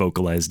 I hadn't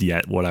vocalized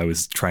yet what I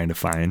was trying to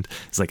find.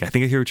 It's like, I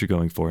think I hear what you're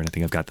going for, and I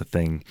think I've got the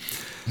thing.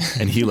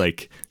 And he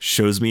like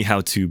shows me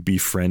how to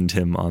befriend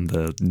him on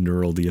the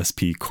Neural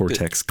DSP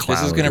Cortex Cloud.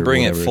 This is going to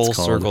bring it full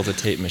circle to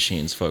tape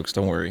machines, folks.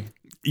 Don't worry.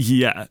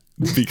 Yeah,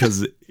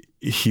 because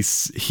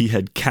he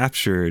had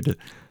captured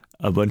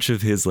a bunch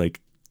of his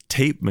like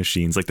tape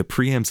machines, like the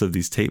preamps of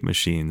these tape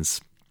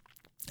machines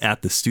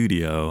at the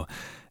studio.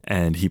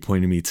 And he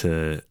pointed me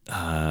to,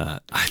 I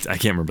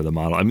can't remember the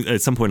model. I mean,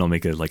 at some point I'll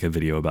make a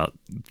video about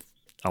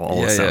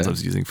all the sounds I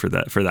was using for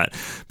that.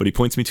 But he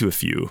points me to a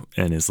few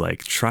and is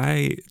like,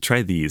 try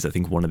these. I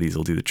think one of these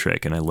will do the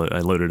trick. And I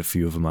loaded a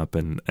few of them up,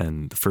 and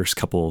the first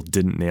couple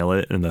didn't nail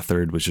it. And the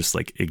third was just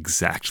like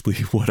exactly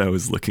what I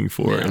was looking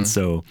for. Yeah. And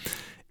so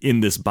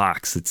in this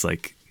box, it's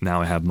like,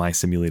 now I have my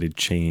simulated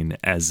chain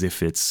as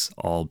if it's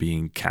all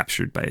being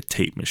captured by a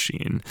tape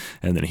machine.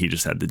 And then he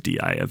just had the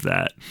DI of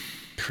that.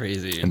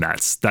 Crazy. And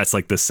that's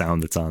like the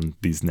sound that's on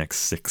these next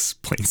 6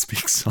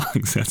 Planespeak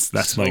songs.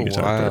 That's so my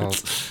guitar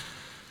part.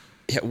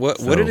 Yeah, what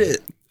did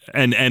it?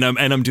 And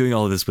I'm doing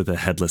all of this with a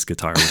headless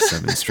guitar with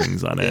 7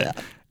 strings on it. Yeah.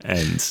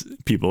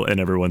 And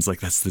everyone's like,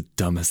 that's the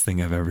dumbest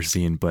thing I've ever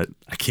seen, but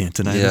I can't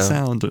deny the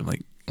sound. I'm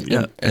like,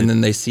 yeah. And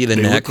then they see the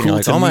neck and you're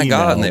like, oh my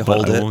God, now, and they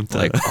hold it.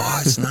 Like,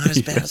 oh, it's not as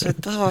bad as I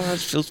thought. It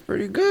feels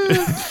pretty good.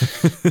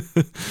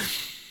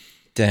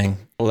 Dang.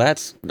 Well,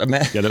 that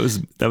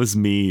was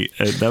me.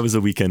 That was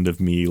a weekend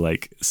of me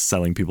like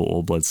selling people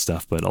Old Blood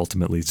stuff, but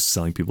ultimately just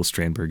selling people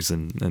Strandbergs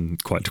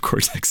and quad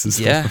cortexes.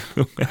 Yeah.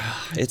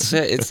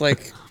 It's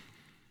like,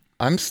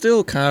 I'm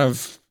still kind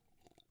of,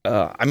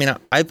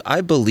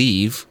 I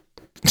believe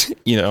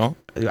you know,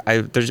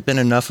 there's been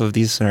enough of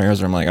these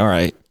scenarios where I'm like, all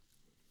right,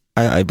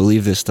 I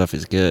believe this stuff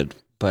is good,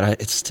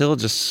 but it's still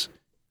just,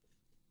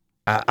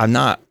 I'm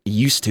not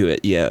used to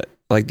it yet.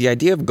 Like the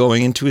idea of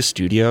going into a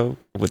studio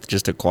with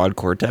just a quad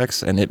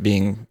Cortex and it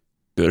being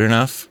good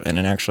enough, and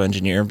an actual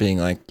engineer being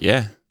like,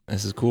 yeah,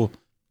 this is cool.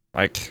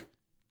 Like,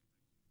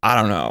 I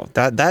don't know,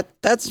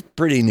 that's a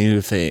pretty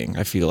new thing.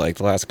 I feel like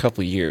the last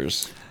couple of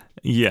years.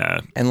 Yeah.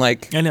 And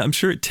I'm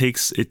sure it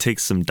takes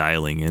some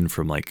dialing in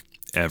from like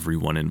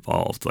everyone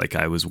involved. Like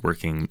I was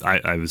working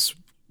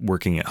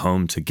at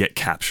home to get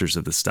captures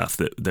of the stuff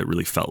that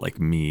really felt like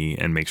me,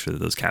 and make sure that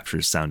those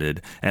captures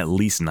sounded at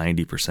least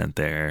 90%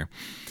 there.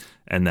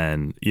 And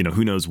then, you know,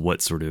 who knows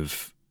what sort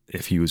of,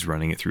 if he was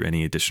running it through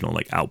any additional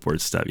like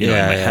outboard stuff. You know,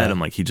 in my head, I'm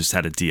like, he just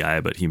had a DI,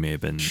 but he may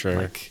have been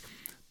like,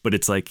 but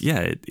it's like,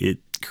 yeah, it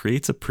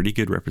creates a pretty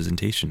good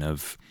representation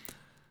of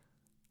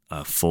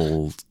a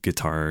full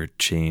guitar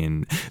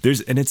chain.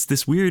 It's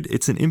this weird,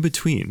 it's an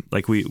in-between.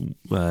 Like we,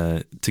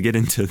 to get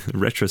into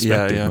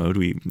retrospective mode,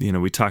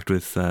 we talked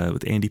with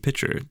Andy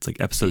Pitcher. It's like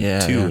episode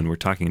 2, and we're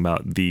talking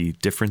about the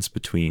difference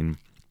between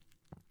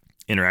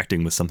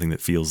interacting with something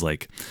that feels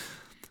like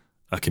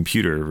a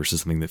computer versus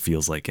something that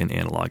feels like an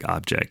analog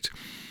object.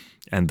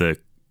 And the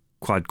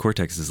quad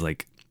Cortex is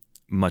like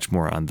much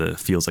more on the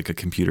feels like a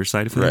computer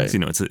side of things. Right. You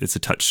know, it's a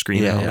touch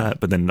screen and all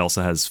that, but then it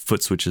also has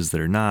foot switches that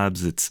are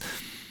knobs.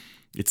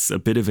 It's a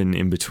bit of an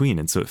in between.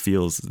 And so it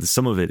feels,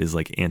 some of it is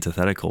like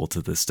antithetical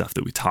to the stuff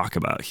that we talk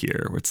about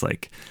here, where it's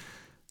like,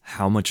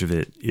 how much of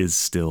it is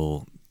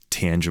still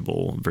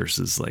tangible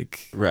versus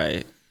like,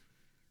 right.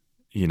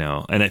 You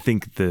know, and I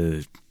think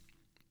there's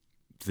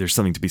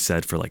something to be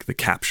said for like the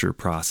capture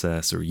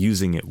process or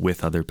using it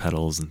with other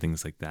pedals and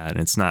things like that. And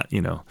it's not,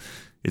 you know,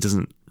 it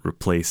doesn't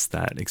replace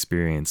that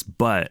experience,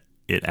 but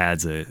it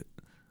adds a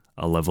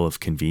level of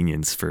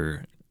convenience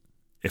for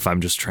if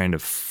I'm just trying to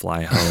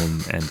fly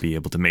home and be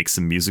able to make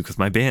some music with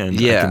my band.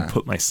 I can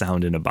put my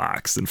sound in a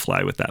box and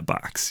fly with that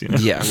box, you know?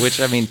 Yeah, which,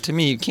 I mean, to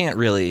me, you can't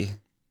really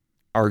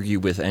argue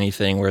with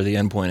anything where the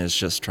endpoint is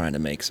just trying to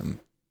make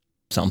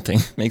something,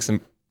 make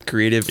some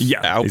creative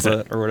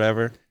output or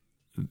whatever.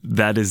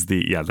 That is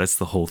that's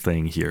the whole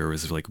thing here,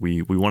 is like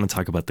we want to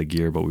talk about the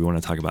gear, but we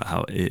want to talk about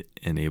how it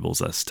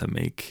enables us to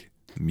make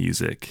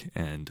music.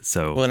 And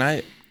so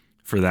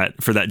for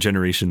that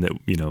generation that,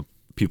 you know,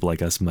 people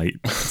like us might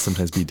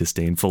sometimes be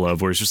disdainful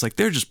of, where it's just like,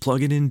 they're just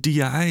plugging in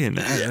DI and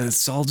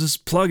it's all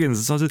just plugins.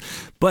 It's all just,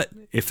 but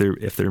if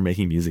they're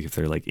making music, if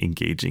they're like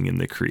engaging in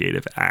the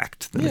creative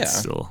act, then it's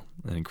still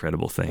an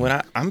incredible thing.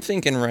 When I'm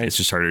thinking it's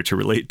just harder to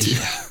relate to.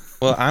 Yeah.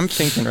 Well, I'm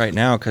thinking right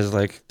now, cause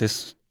like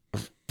this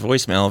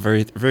voicemail,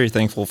 very, very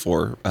thankful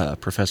for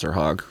Professor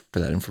Hogg for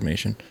that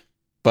information.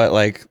 But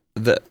like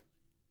the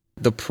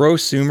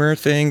prosumer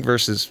thing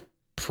versus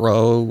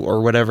pro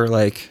or whatever,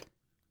 like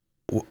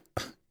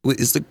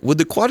would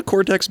the quad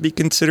Cortex be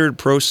considered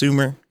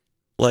prosumer,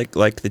 like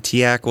the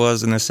TIAC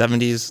was in the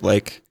 70s?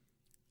 Like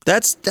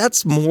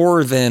that's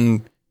more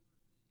than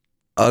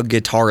a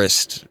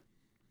guitarist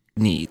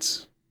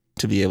needs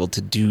to be able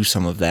to do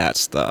some of that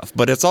stuff.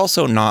 But it's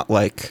also not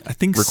like, I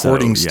think,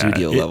 recording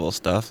studio level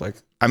stuff. Like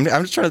I'm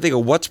just trying to think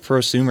of what's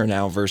prosumer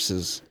now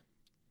versus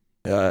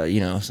you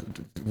know,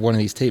 one of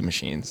these tape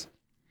machines.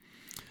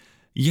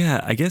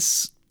 Yeah, I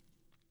guess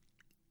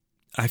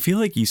I feel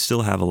like you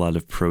still have a lot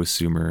of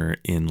prosumer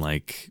in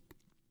like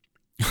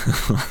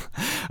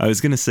I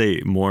was going to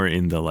say more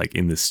in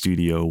the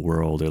studio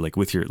world, or like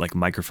with your like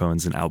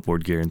microphones and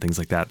outboard gear and things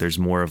like that. There's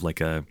more of like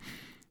a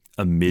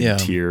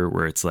mid-tier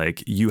where it's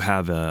like you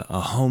have a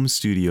home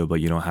studio,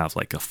 but you don't have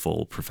like a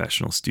full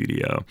professional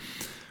studio.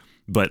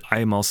 But I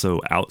am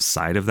also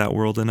outside of that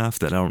world enough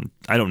that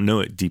I don't know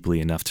it deeply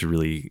enough to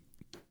really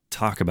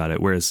talk about it.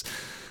 Whereas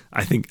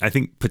I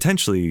think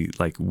potentially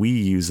like we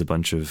use a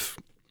bunch of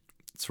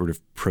sort of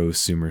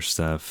prosumer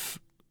stuff.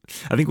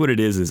 I think what it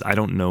is I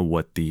don't know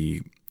what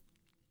the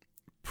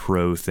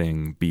pro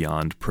thing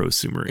beyond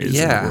prosumer is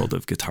in the world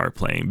of guitar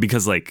playing,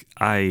 because like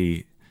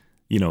my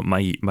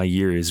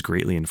year is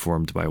greatly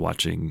informed by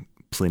watching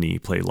Pliny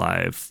play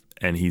live,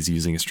 and he's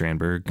using a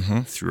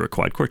Strandberg through a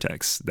quad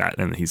Cortex,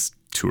 and he's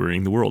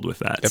touring the world with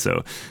that. Yep.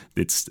 So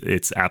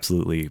it's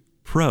absolutely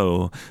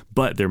pro,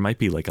 but there might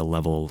be like a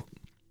level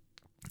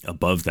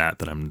above that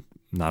I'm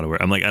not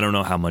aware. I'm like, I don't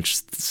know how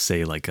much,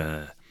 say like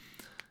the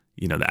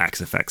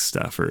Axe-Fx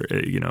stuff, or,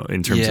 you know,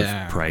 in terms of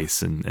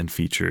price and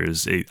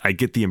features. I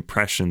get the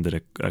impression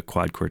that a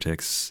quad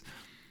Cortex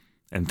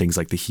and things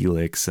like the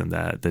Helix and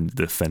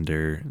the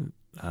Fender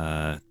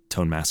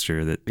Tone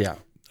Master that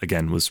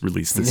again was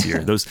released this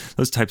year,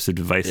 those types of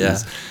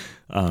devices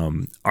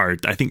are,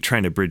 I think,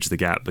 trying to bridge the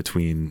gap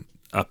between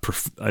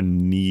a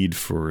need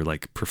for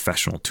like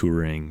professional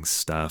touring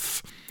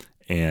stuff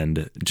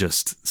and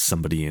just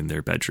somebody in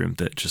their bedroom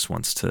that just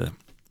wants to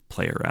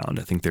play around.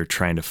 I think they're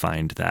trying to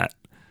find that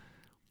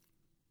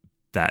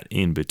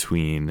in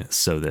between,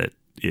 so that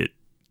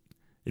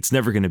it's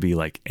never going to be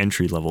like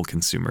entry level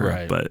consumer,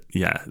 right. But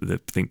I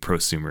think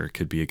prosumer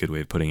could be a good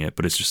way of putting it,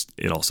 but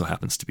it also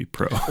happens to be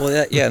pro.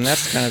 Well, and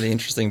that's kind of the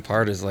interesting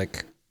part, is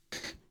like,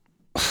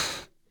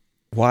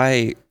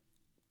 why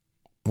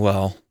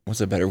well,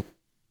 what's a better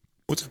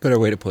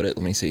way to put it?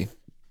 Let me see.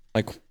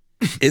 Like,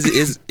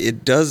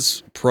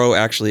 does Pro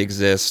actually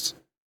exist,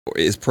 or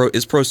is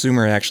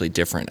prosumer actually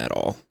different at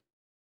all?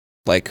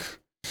 Like,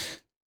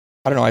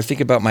 I don't know. I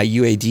think about my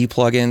UAD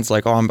plugins.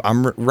 Like,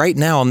 I'm right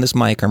now on this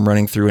mic, I'm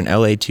running through an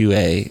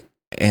LA2A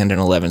and an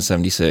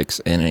 1176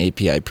 and an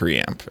API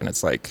preamp, and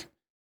it's like,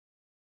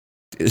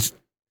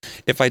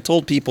 if I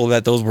told people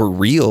that those were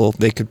real,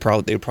 they would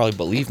probably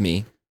believe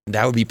me.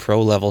 That would be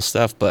pro level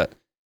stuff, but.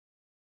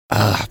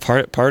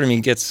 Part of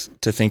me gets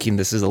to thinking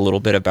this is a little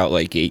bit about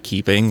like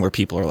gatekeeping, where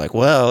people are like,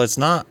 well, it's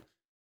not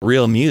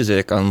real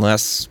music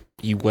unless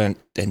you went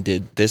and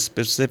did this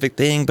specific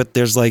thing, but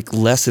there's like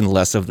less and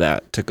less of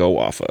that to go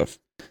off of.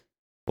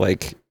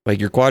 Like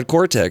your Quad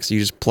Cortex,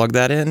 you just plug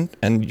that in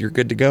and you're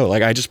good to go.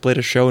 Like I just played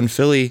a show in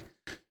Philly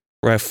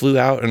where I flew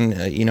out and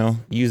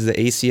used the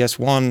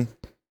ACS1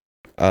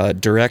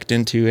 direct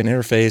into an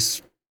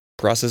interface,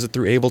 process it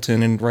through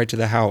Ableton and right to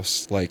the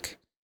house. Like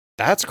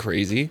that's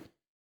crazy.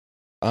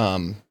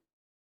 I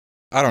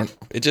don't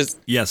know. It just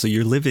so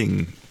you're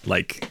living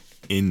like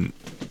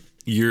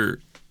you're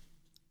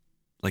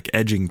like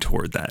edging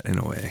toward that in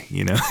a way,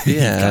 Yeah.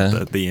 You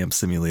got the amp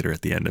simulator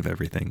at the end of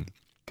everything.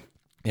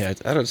 Yeah,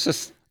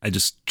 I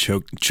just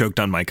choked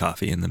on my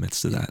coffee in the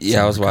midst of that.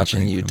 Yeah, I was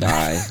watching you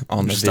die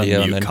on the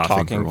video and then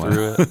talking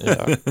through it.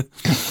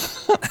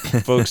 Yeah.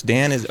 Folks,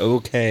 Dan is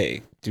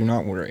okay. Do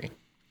not worry.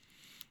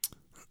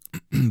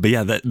 But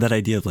yeah, that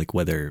idea of like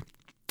whether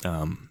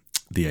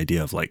the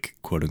idea of like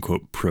quote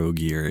unquote pro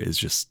gear is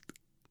just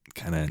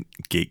kind of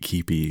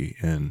gatekeepy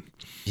and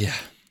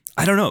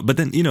I don't know. But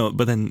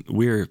then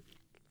we're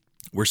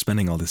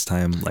spending all this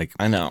time like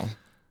I know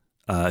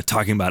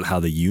talking about how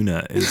the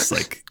Una is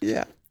like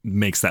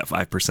makes that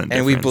 5%,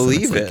 and we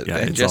believe it.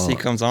 Like, and Jesse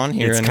comes on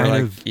here and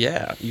we're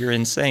like, you're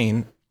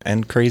insane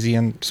and crazy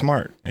and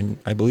smart, and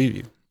I believe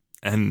you.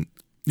 And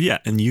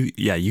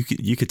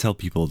you could tell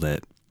people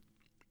that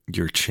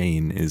your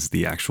chain is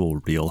the actual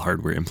real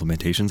hardware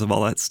implementations of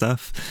all that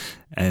stuff,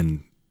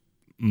 and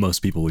most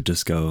people would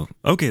just go,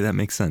 okay, that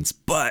makes sense.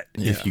 But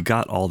if you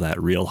got all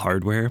that real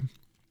hardware,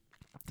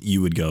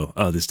 you would go,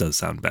 oh, this does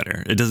sound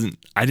better.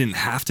 I didn't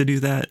have to do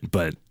that,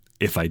 but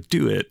if I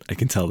do it, I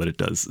can tell that it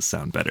does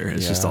sound better.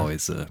 It's just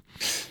always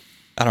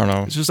I don't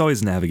know. It's just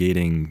always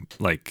navigating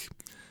like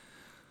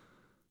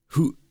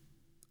who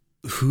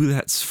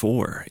that's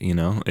for,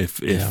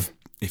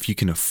 if you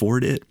can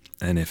afford it,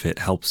 and if it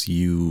helps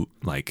you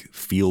like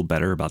feel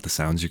better about the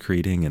sounds you're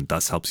creating and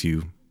thus helps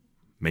you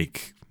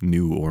make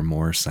new or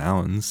more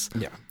sounds,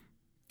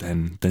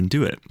 then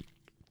do it.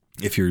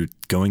 If you're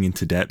going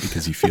into debt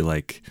because you feel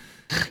like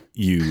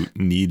you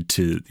need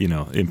to,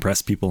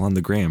 impress people on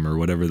the gram or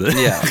whatever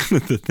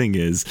the thing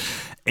is,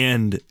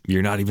 and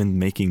you're not even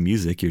making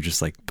music, you're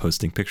just like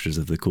posting pictures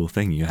of the cool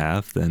thing you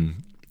have,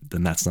 then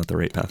that's not the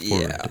right path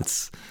forward.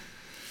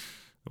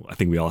 I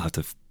think we all have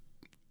to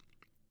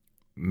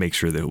make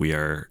sure that we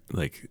are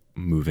like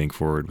moving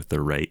forward with the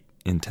right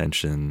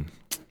intention.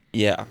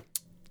 Yeah.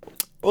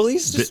 Well, at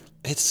least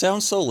it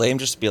sounds so lame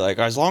just to be like,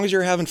 as long as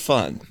you're having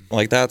fun.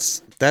 Like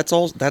that's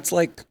all. That's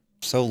like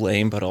so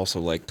lame, but also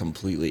like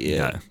completely it.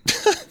 Yeah.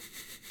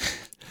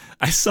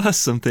 I saw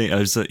something. I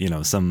was,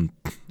 some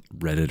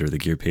Reddit or the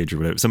Gear page or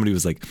whatever. Somebody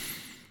was like,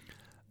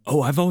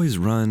 "Oh, I've always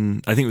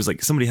run." I think it was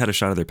like somebody had a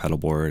shot of their pedal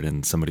board,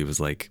 and somebody was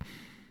like,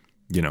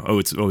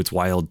 it's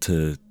wild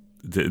to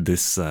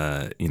this.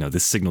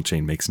 This signal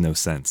chain makes no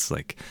sense.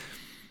 Like,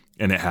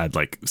 and it had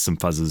like some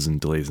fuzzes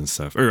and delays and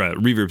stuff, or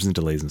reverbs and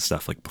delays and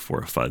stuff like before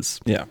a fuzz.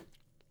 Yeah.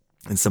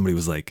 And somebody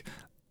was like,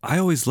 I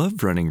always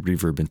loved running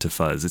reverb into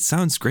fuzz. It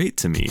sounds great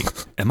to me.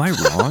 Am I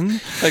wrong?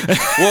 Like,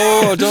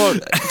 whoa,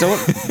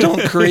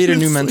 don't create a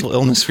new mental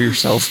illness for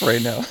yourself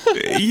right now.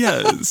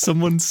 Yeah,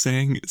 someone's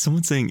saying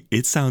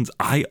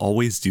I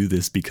always do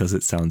this because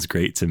it sounds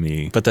great to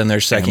me. But then they're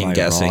second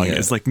guessing it.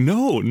 It's like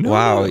no.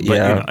 Wow, but,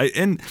 yeah.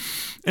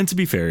 And to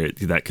be fair,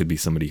 that could be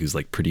somebody who's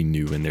like pretty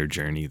new in their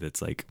journey.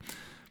 That's like,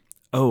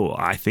 oh,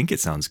 I think it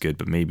sounds good,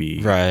 but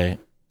maybe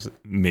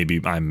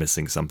I'm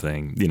missing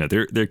something.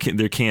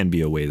 There can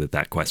be a way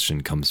that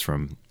question comes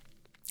from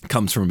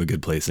a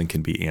good place and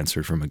can be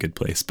answered from a good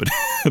place,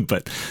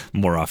 but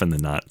more often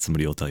than not,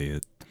 somebody will tell you,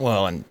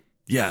 well, and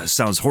yeah, it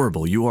sounds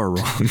horrible. You are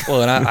wrong.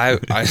 Well, and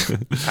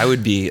I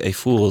would be a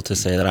fool to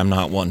say that I'm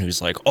not one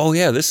who's like, oh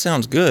yeah, this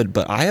sounds good,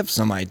 but I have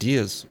some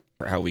ideas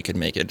for how we could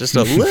make it just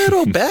a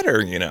little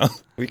better.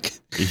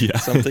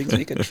 Some things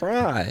we could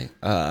try.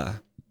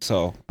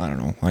 So I don't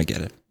know. I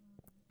get it.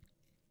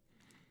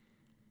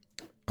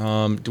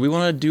 Do we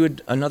want to do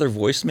another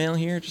voicemail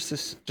here,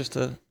 just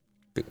to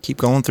keep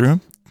going through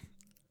them?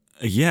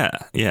 Yeah.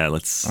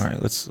 Let's. All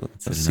right. Let's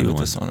see what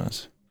this one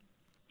is.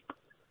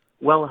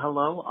 Well,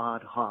 hello,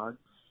 Odd Hogs.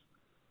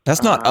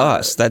 That's not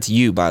us. That's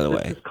you, by the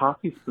way. This is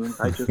Coffee Spoons.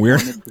 I just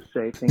wanted to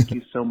say thank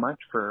you so much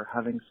for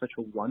having such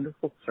a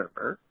wonderful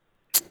server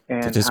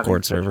and the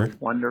Discord server. Such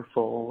a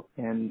wonderful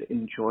and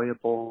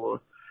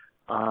enjoyable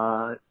podcast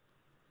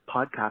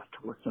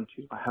to listen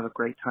to. I have a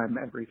great time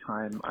every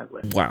time I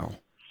listen. Wow.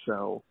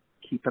 So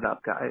keep it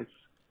up, guys.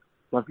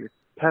 Love your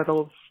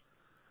pedals.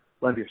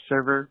 Love your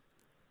server.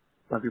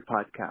 Love your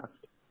podcast.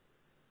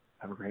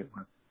 Have a great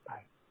one.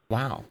 Bye.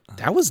 Wow,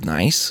 that was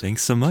nice.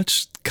 Thanks so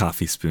much,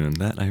 Coffee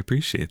Spoon. I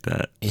appreciate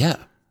that. Yeah.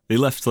 They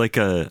left like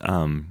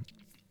a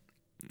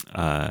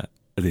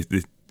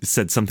they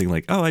said something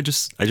like, "Oh, I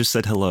just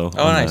said hello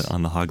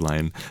on the hog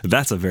line."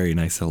 That's a very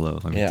nice hello.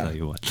 Let me tell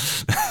you what.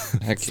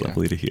 It's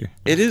lovely to hear.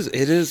 It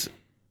is.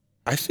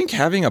 I think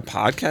having a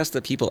podcast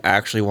that people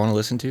actually want to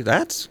listen to,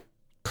 that's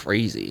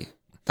crazy.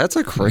 That's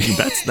a crazy.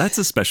 That's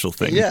a special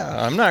thing.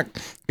 Yeah, I'm not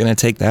gonna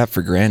take that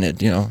for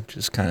granted. You know,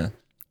 just kind of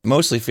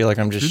mostly feel like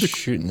I'm just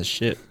shooting the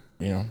shit.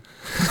 You know,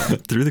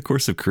 through the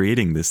course of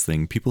creating this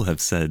thing, people have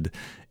said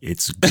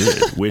it's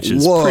good, which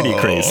is pretty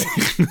crazy.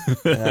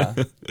 Yeah.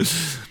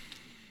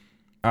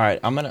 All right,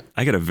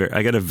 I got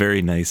a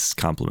very nice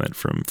compliment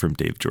from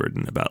Dave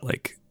Jordan about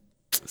like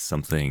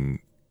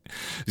something.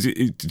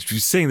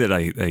 Saying that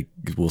I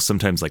will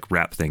sometimes like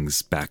wrap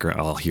things back, or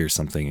I'll hear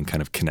something and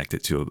kind of connect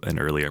it to an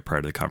earlier part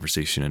of the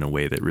conversation in a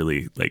way that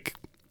really like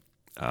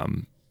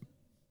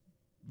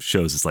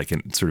shows it's like a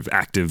sort of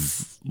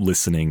active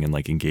listening and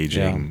like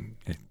engaging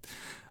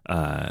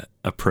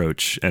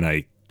approach. And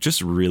I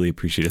just really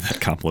appreciated that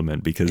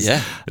compliment, because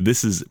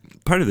this is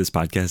part of this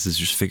podcast is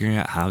just figuring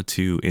out how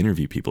to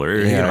interview people,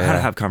 or how to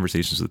have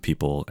conversations with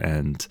people.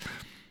 And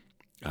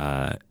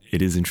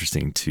it is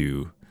interesting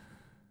to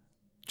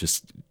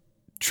just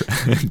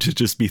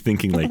be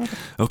thinking like,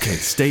 okay,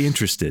 stay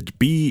interested,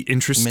 be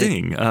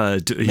interesting,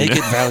 make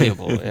it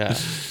valuable.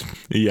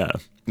 Yeah,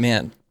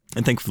 man.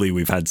 And thankfully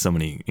we've had so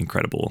many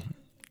incredible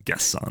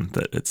guests on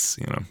that it's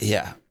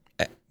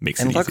makes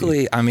it and easy.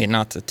 Luckily, I mean,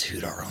 not to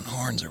toot our own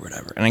horns or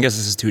whatever, and I guess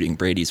this is tooting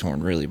Brady's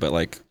horn really, but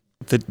like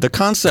the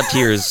concept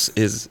here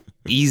is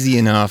easy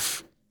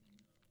enough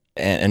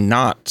and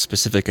not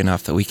specific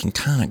enough that we can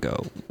kind of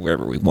go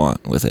wherever we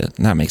want with it,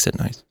 and that makes it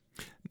nice.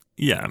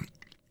 Yeah,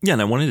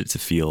 and I wanted it to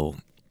feel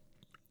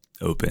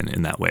open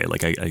in that way,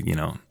 like I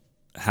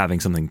having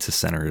something to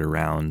center it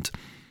around,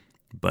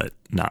 but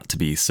not to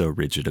be so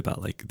rigid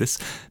about like this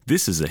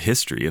is a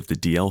history of the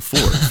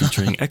DL4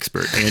 featuring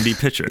expert Andy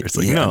Pitcher. It's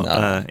like,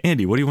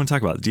 Andy, what do you want to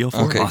talk about?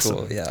 DL4? Okay, awesome.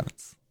 Cool, yeah.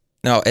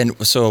 No,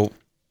 and so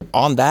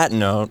on that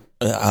note,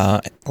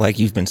 like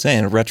you've been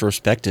saying,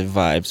 retrospective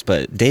vibes,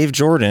 but Dave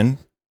Jordan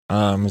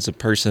is a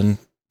person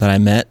that I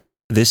met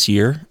this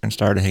year and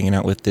started hanging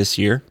out with this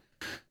year.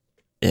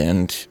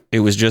 And it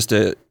was just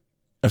a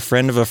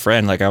friend of a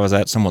friend. Like I was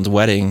at someone's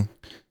wedding,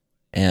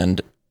 and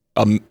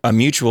a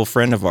mutual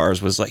friend of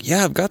ours was like,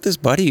 yeah, I've got this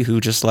buddy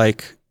who just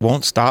like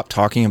won't stop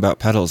talking about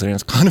pedals, and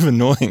it's kind of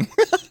annoying.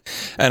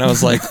 And I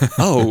was like,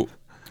 oh,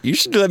 you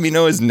should let me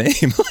know his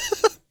name.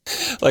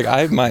 Like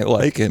I might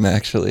like him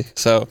actually.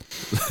 So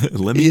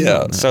let me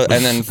know. So,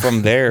 and then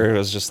from there, it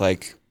was just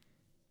like,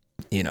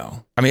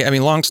 I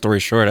mean, long story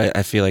short,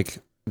 I feel like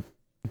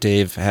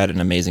Dave had an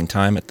amazing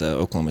time at the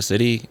Oklahoma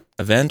City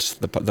event,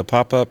 the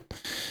pop-up.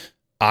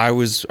 I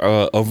was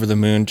over the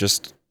moon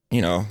just,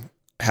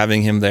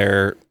 having him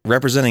there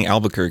representing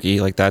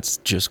Albuquerque. Like that's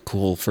just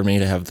cool for me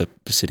to have the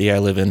city I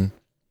live in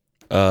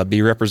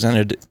be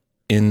represented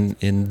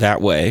in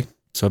that way.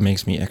 So it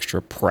makes me extra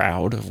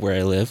proud of where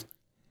I live.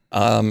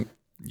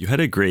 You had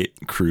a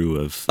great crew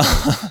of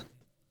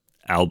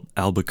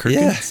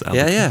Albuquerqueans.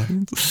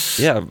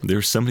 Yeah.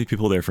 There's so many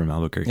people there from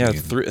Albuquerque. Yeah,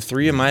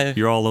 three of my...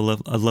 You're all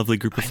a lovely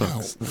group of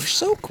folks. We're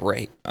so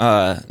great.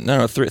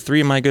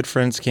 Three of my good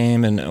friends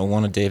came, and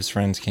one of Dave's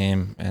friends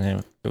came,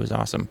 and it was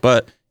awesome.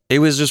 But it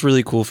was just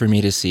really cool for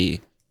me to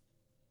see,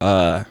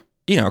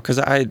 because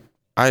I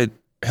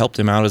helped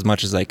him out as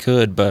much as I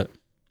could, but,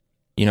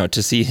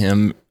 to see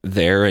him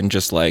there and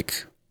just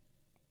like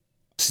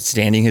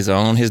standing his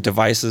own. His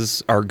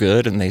devices are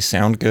good and they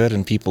sound good,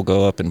 and people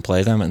go up and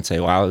play them and say,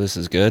 wow, this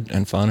is good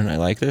and fun and I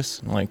like this.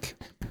 And like,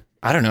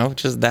 I don't know,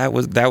 just that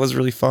was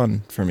really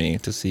fun for me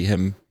to see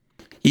him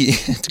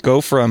to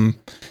go from,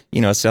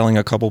 selling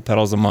a couple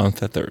pedals a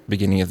month at the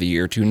beginning of the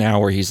year to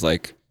now where he's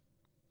like,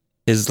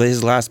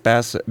 his last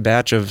batch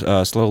of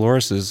Slow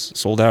Lorises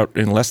sold out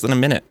in less than a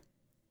minute.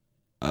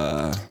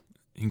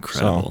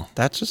 Incredible.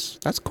 So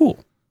that's cool.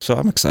 So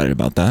I'm excited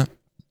about that.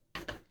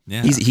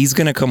 Yeah. He's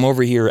going to come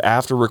over here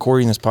after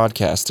recording this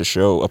podcast to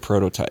show a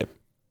prototype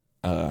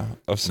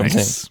of something.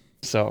 Nice.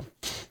 So,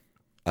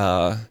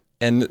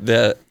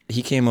 and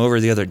he came over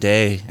the other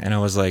day, and I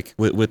was like,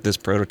 with this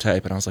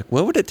prototype, and I was like,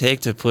 what would it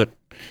take to put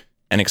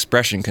an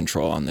expression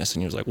control on this?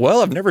 And he was like,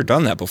 well, I've never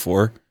done that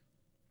before.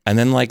 And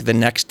then like the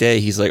next day,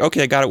 he's like,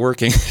 okay, I got it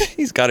working.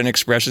 He's got an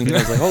expression. And I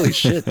was like, holy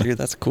shit, dude,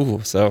 that's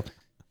cool. So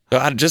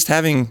just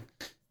having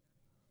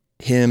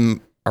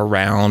him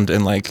around,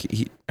 and like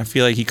I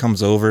feel like he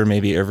comes over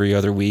maybe every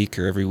other week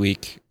or every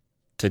week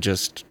to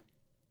just,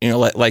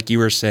 like you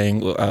were saying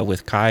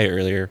with Kai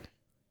earlier,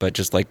 but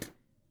just like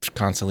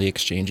constantly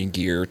exchanging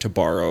gear to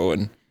borrow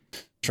and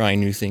trying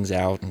new things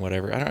out and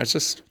whatever. I don't know. It's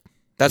just,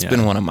 that's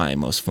been one of my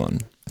most fun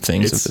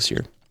things of this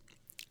year.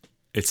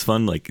 It's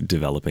fun, like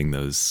developing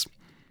those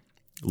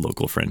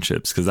local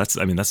friendships. Cause that's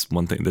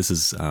one thing.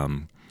 This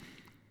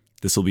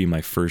will be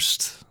my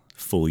first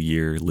full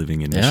year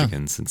living in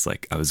Michigan since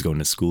like I was going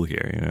to school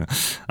here,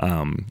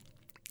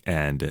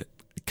 And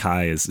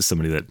Kai is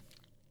somebody that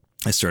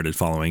I started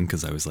following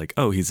because I was like,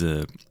 oh, he's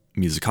a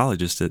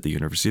musicologist at the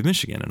University of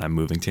Michigan, and I'm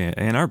moving to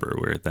Ann Arbor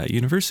where that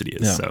university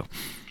is. So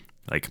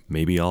like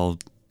maybe I'll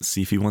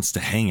see if he wants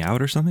to hang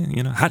out or something.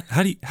 You know,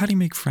 how do you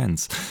make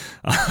friends?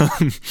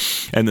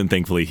 And then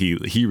thankfully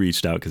he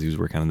reached out because he was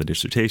working on the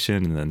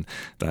dissertation, and then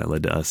that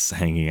led to us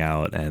hanging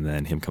out, and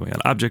then him coming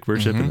on Object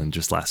Worship, and then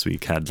just last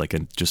week had like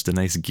just a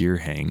nice gear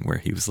hang where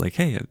he was like,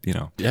 hey, you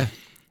know,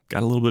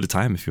 got a little bit of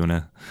time if you want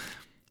to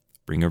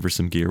bring over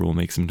some gear, we'll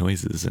make some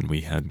noises. And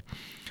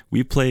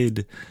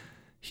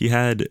he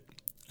had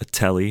a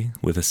telly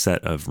with a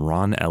set of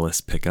Ron Ellis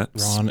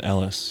pickups. Ron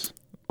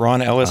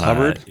Ellis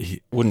Hubbard?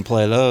 He wouldn't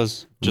play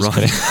those. Just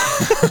kidding.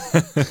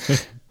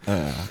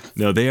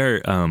 No,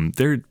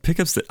 they're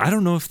pickups that I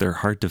don't know if they're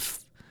hard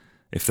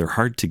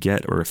to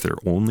get or if they're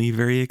only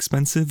very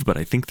expensive, but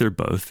I think they're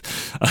both.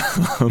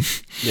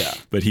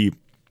 But he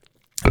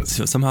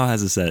somehow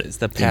has a set. It's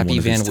the Pappy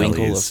Van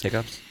Winkle of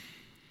pickups.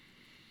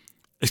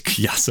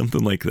 Yeah,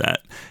 something like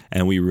that.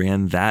 And we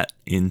ran that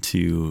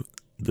into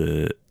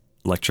the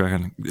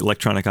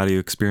Electronic Audio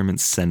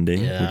Experiments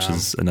Sending, which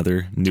is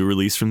another new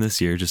release from this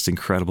year. Just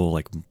incredible,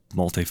 like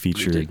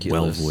multi-featured,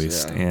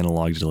 well-voiced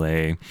analog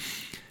delay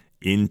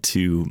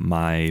into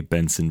my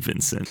Benson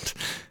Vincent.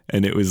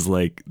 And it was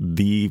like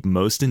the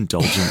most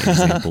indulgent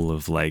example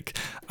of like,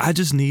 I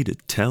just need a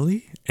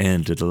telly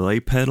and a delay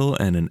pedal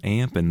and an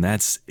amp, and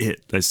that's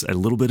it. That's a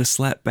little bit of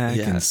slapback.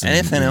 And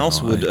anything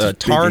else would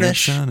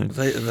tarnish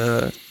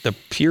the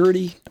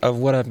purity of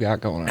what I've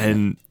got going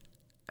on.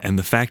 And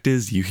the fact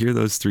is, you hear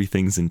those three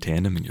things in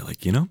tandem, and you're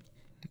like, you know,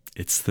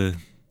 it's the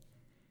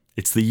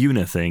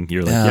Una thing.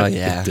 You're like,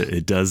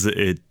 it does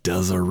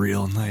a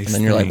real nice. And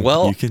then you're like,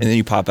 well, and then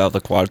you pop out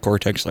the quad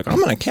cortex, like, I'm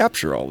going to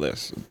capture all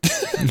this.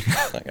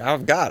 Like,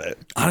 I've got it.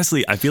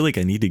 Honestly, I feel like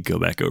I need to go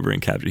back over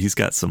and capture.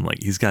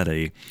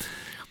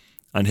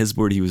 On his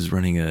board, he was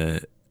running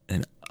an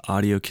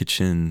Audio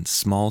Kitchen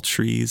Small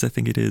Trees, I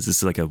think it is.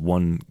 It's like a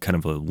one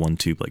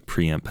tube like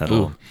preamp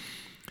pedal.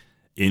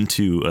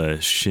 Into a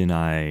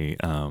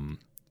Shinai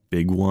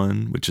Big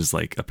One, which is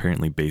like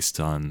apparently based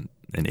on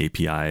an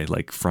API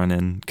like front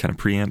end kind of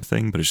preamp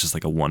thing, but it's just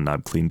like a one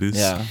knob clean boost.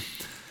 Yeah.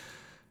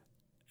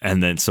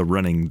 And then so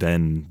running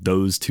then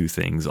those two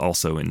things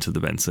also into the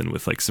Benson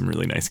with like some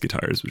really nice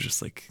guitars was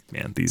just like,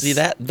 man,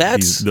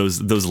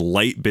 those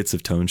light bits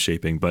of tone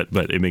shaping, but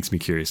it makes me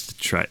curious to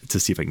try to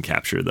see if I can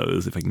capture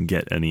those, if I can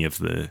get any of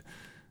the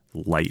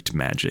light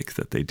magic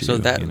that they do. So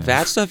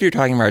that stuff you're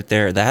talking about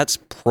there, that's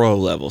pro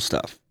level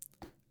stuff.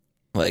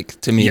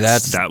 Like, to me,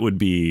 that would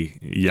be,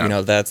 you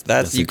know,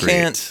 that's you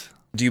can't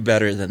do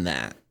better than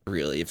that,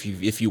 really, if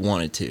you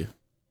wanted to.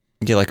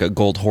 Get like a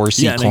gold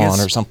horsey clone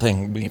or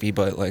something, maybe,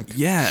 but like.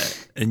 Yeah,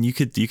 and you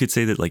could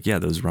say that, like, yeah,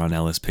 those Ron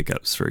Ellis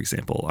pickups, for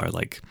example, are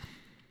like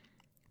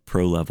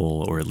pro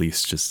level, or at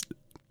least just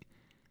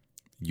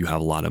you have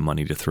a lot of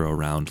money to throw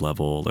around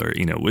level, or,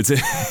 you know,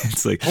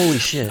 it's like, holy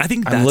shit. I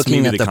think that's I'm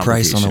looking at the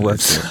price on the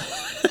website.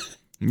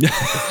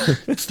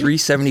 It's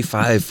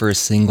 $375 for a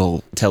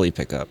single telly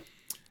pickup.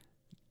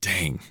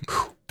 Dang,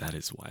 that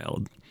is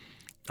wild.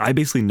 I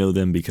basically know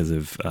them because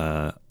of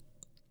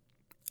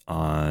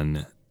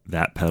on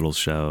that pedal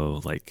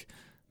show, like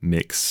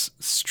Mick's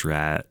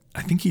Strat.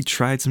 I think he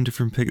tried some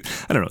different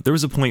pickups. I don't know. There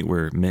was a point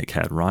where Mick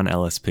had Ron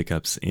Ellis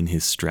pickups in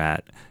his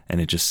Strat, and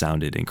it just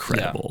sounded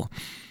incredible. Yeah.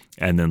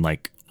 And then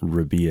like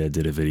Rabia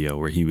did a video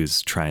where he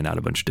was trying out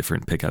a bunch of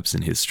different pickups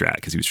in his Strat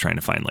because he was trying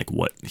to find like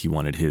what he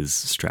wanted his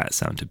Strat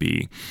sound to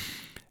be.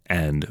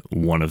 And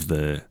one of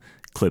the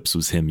clips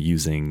was him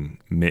using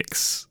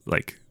Mick's,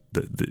 like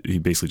he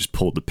basically just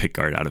pulled the pick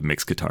guard out of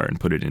Mick's guitar and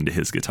put it into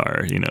his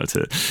guitar, you know,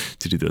 to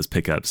do those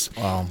pickups.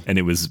 Wow. And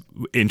it was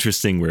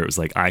interesting where it was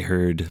like, I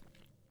heard,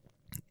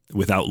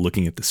 without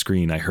looking at the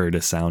screen, I heard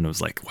a sound. I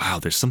was like, wow,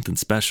 there's something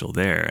special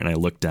there. And I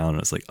looked down and I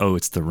was like, oh,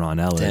 it's the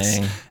Ron Ellis.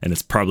 Dang. And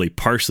it's probably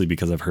partially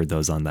because I've heard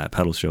those on that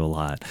pedal show a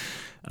lot.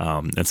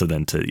 And so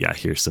then to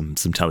hear some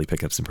telly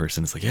pickups in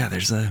person, it's like, yeah,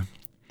 there's a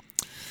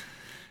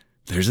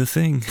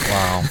thing.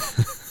 Wow.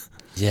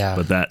 Yeah.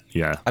 But that,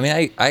 yeah. I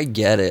mean, I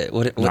get it.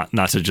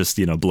 Not to just,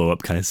 you know, blow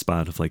up Kai's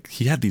spot of like,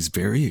 he had these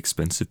very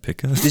expensive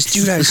pickups. This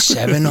dude has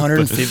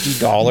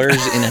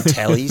 $750 in a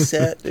telly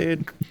set,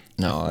 dude.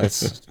 No,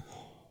 it's,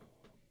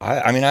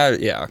 I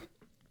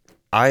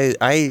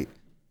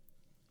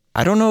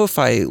don't know if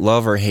I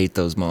love or hate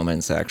those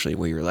moments actually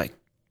where you're like,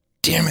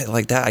 damn it,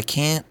 like that, I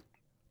can't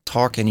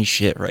talk any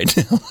shit right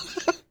now.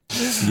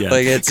 Yeah.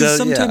 Like it's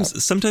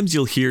sometimes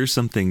you'll hear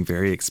something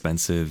very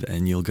expensive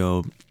and you'll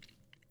go,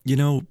 you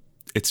know,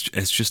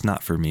 it's just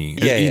not for me.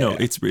 Yeah, you know,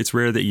 it's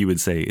rare that you would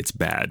say it's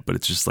bad, but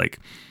it's just like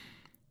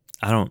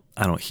I don't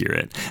hear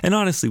it. And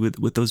honestly,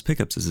 with those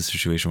pickups is a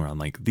situation where I'm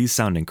like, these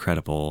sound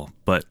incredible,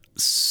 but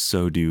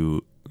so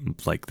do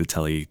like the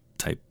telly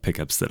type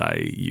pickups that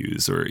I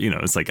use, or, you know,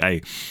 it's like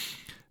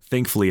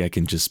thankfully I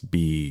can just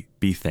be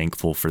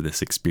thankful for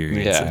this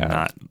experience and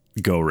not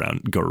go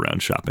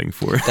around shopping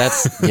for it.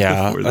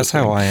 That's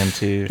how I am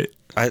too.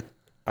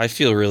 I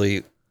feel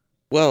really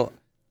well.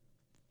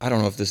 I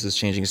don't know if this is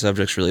changing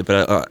subjects really,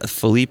 but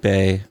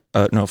Philippe.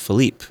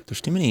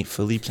 There's too many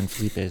Philippes and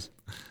Felipe's.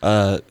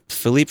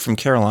 Philippe from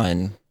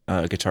Caroline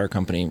Guitar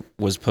Company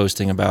was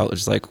posting about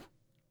just like,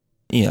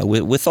 you know,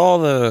 with all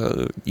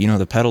the, you know,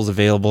 the pedals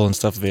available and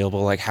stuff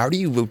available, like how do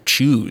you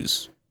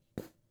choose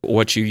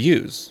what you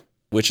use?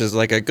 Which is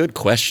like a good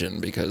question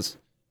because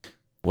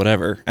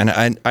whatever. And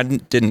I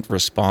didn't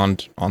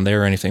respond on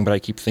there or anything, but I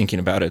keep thinking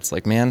about it. It's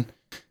like, man,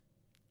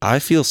 I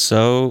feel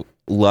so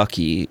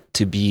lucky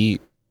to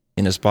be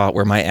in a spot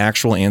where my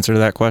actual answer to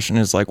that question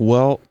is like,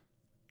 well,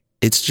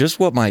 it's just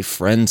what my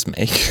friends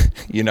make.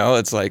 You know,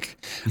 it's like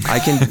I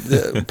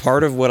can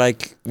part of what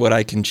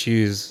I can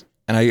choose,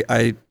 and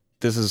I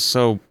this is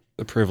so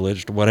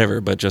privileged,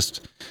 whatever, but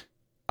just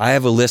I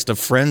have a list of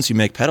friends who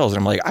make pedals, and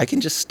I'm like, I can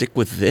just stick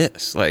with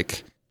this.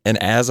 Like, and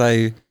as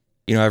I,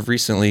 you know, I've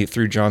recently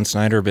through John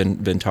Snyder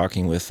been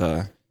talking with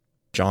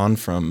John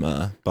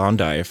from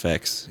Bondi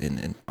Effects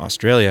in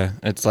Australia.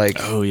 It's like,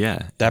 oh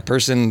yeah, that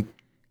person.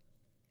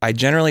 I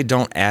generally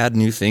don't add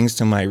new things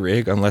to my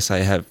rig unless I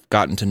have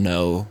gotten to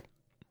know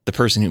the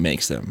person who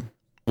makes them,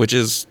 which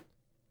is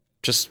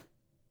just,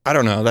 I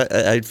don't know. That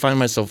I find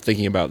myself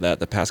thinking about that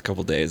the past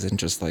couple of days, and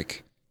just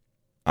like,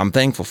 I'm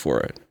thankful for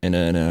it in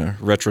a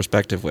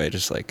retrospective way.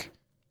 Just like,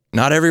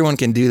 not everyone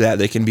can do that.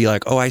 They can be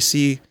like, oh, I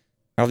see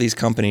how these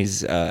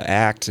companies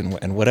act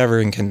and whatever,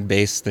 and can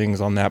base things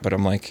on that. But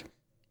I'm like,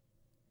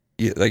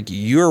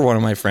 you're one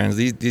of my friends.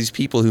 These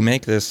people who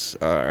make this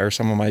are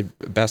some of my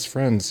best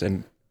friends,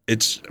 and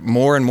it's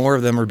more and more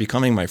of them are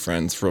becoming my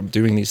friends from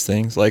doing these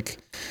things. Like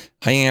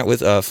hanging out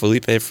with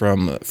Felipe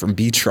from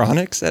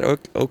Beatronics at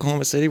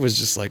Oklahoma City was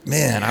just like,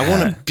 man, I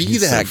want to be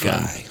that so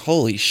guy.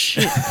 Holy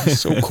shit,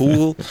 he's so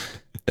cool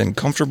and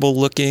comfortable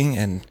looking,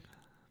 and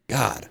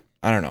God,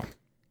 I don't know.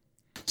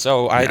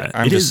 So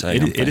I'm just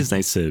saying, it is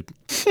nice to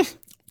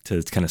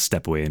kind of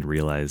step away and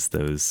realize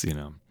those, you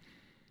know,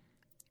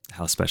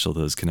 how special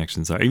those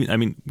connections are. I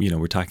mean, you know,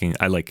 we're talking.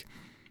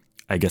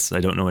 I guess I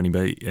don't know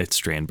anybody at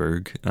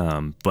Strandberg,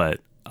 but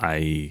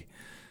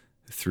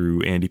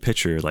through Andy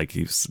Pitcher, like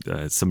he's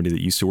somebody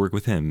that used to work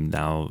with him,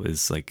 now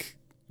is like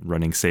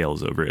running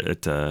sales over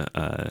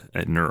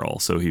at Neural.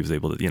 So he was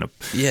able to, you know,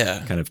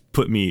 kind of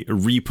put me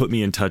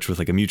in touch with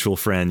like a mutual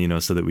friend, you know,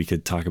 so that we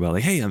could talk about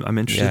like, hey, I'm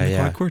interested in the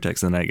Quad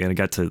Cortex, and I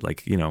got to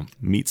like, you know,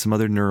 meet some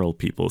other Neural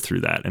people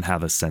through that and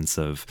have a sense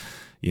of,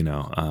 you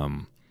know,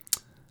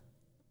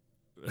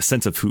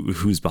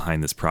 who's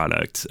behind this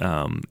product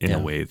in a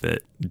way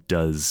that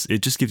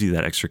it just gives you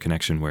that extra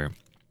connection where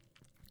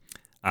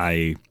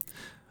I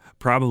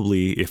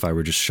probably, if I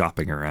were just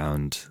shopping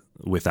around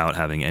without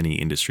having any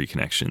industry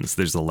connections,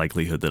 there's a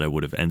likelihood that I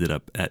would have ended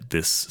up at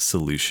this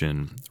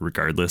solution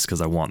regardless,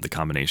 because I want the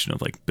combination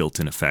of like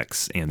built-in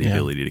effects and the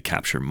ability to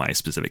capture my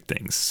specific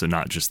things. So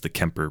not just the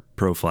Kemper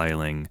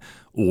profiling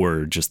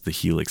or just the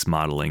Helix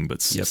modeling,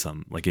 but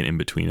some like an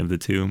in-between of the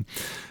two.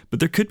 But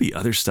there could be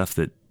other stuff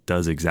that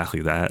does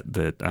exactly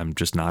that I'm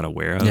just not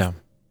aware of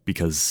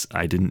because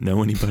I didn't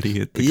know anybody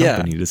at the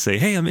company to say,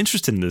 hey, I'm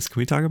interested in this. Can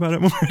we talk about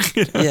it more?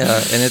 You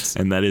know?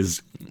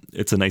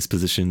 It's a nice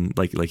position,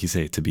 like you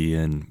say, to be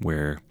in,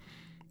 where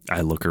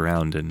I look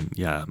around and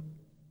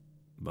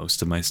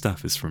most of my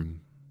stuff is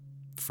from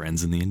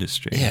friends in the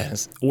industry.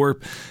 Yes. Or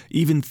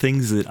even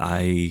things that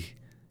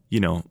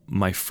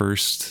my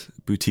first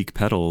boutique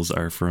pedals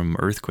are from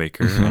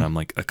Earthquaker, and I'm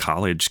like a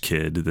college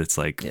kid that's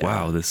like,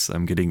 wow,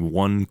 I'm getting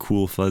one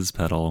cool fuzz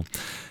pedal,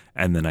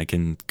 and then I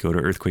can go to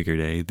Earthquaker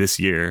Day this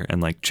year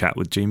and like chat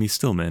with Jamie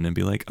Stillman and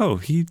be like, oh,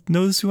 he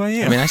knows who I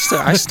am. I mean, I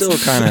still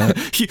kind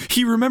of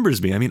he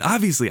remembers me. I mean,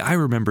 obviously I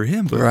remember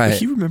him, but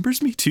he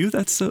remembers me too.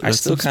 That's I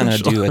still kind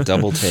of do a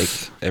double take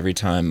every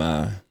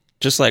time.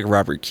 Just like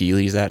Robert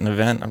Keeley's at an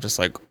event, I'm just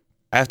like,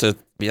 I have to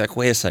be like,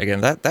 wait a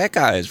second, that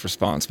guy is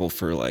responsible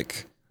for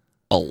like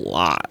a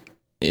lot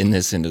in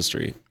this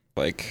industry,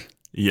 like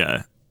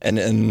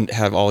and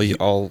have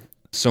all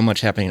so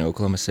much happening in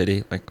Oklahoma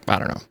City. Like, I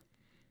don't know,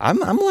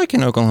 I'm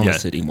liking Oklahoma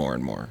City more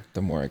and more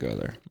the more I go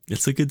there.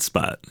 It's a good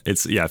spot.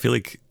 I feel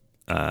like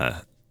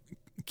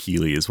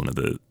Keeley is one of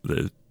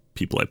the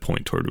people I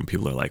point toward when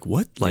people are like,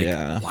 what, like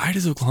why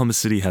does Oklahoma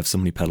City have so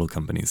many pedal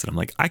companies? And I'm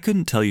like, I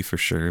couldn't tell you for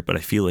sure, but I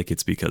feel like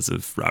it's because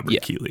of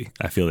Robert Keeley.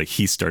 I feel like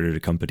he started a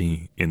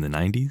company in the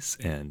 90s,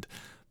 and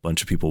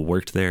bunch of people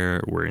worked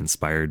there, were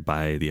inspired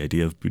by the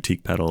idea of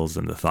boutique pedals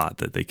and the thought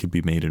that they could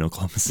be made in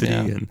Oklahoma City.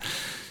 And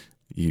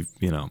you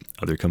know,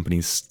 other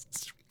companies,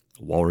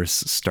 Walrus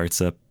starts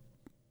up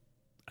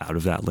out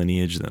of that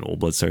lineage, and then Old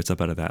Blood starts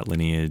up out of that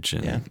lineage,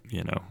 and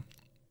you know,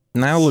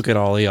 now look at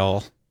all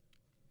y'all.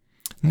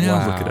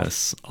 Now look at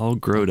us, all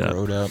growed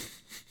up.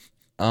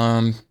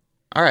 All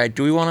right,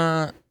 do we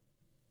want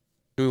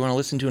to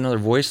listen to another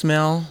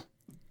voicemail?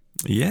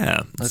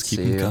 Yeah, let's keep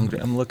see.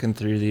 I'm looking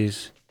through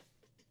these.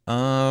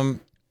 All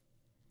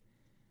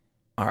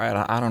right,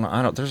 I don't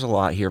know. There's a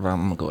lot here, but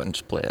I'm gonna go ahead and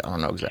just play it. I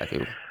don't know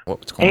exactly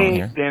what's going on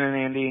here. Hey, Dan and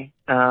Andy.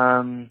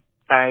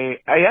 I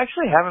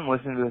actually haven't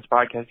listened to this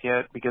podcast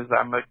yet because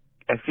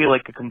I feel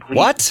like a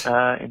complete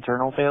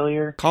internal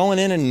failure. Calling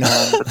in a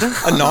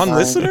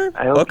non-listener?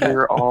 I hope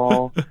you're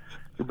all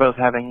you're both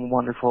having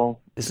wonderful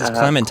This is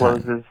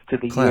Clementine. closes to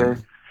the Clem. year.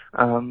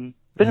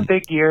 Been a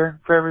big year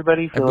for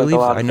everybody. I believe like a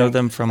lot I of know things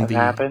them from have the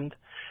happened.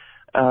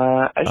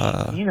 I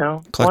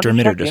just, Collector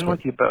wanted to Emitter check in Discord.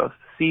 with you both.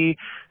 See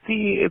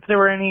if there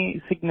were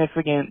any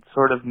significant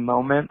sort of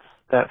moments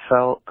that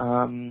felt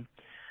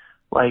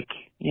like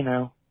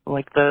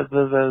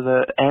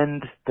the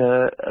end,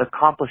 the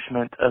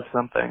accomplishment of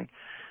something.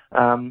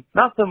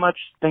 Not so much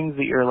things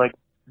that you're like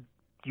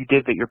you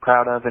did that you're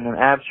proud of in an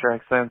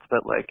abstract sense,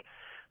 but like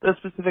those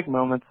specific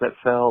moments that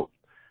felt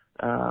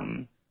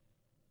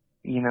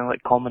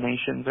like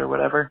culminations or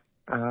whatever.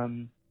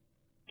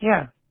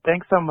 Yeah,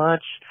 thanks so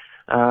much.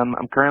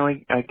 I'm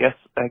currently, I guess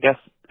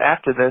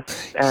after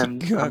this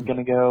ends, I'm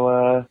gonna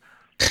go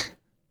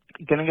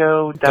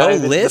dive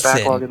into the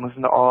backlog and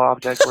listen to All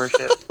Object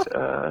Worship.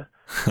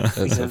 That's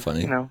because, so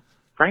funny.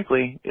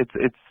 Frankly,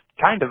 it's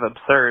kind of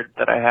absurd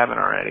that I haven't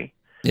already.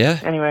 Yeah.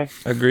 Anyway,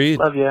 agreed.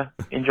 Love you.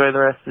 Enjoy the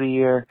rest of the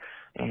year,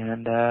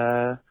 and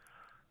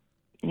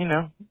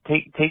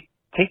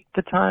take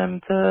the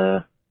time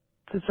to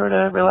sort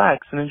of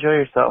relax and enjoy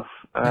yourself.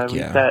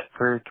 Reset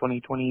for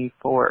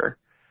 2024.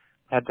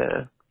 Had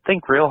to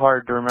think real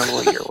hard to remember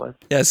what year it was.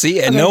 Yeah,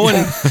 see, and no one,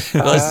 it's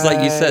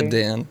like you said,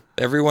 Dan,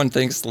 everyone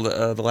thinks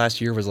the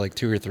last year was like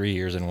 2 or 3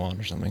 years in one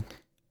or something.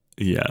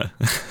 Yeah.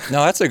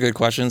 No, that's a good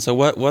question. So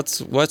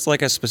what's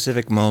like a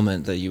specific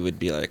moment that you would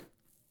be like,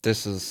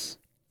 this is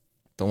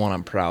the one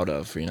I'm proud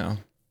of,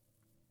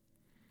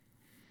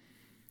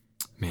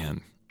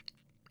 Man,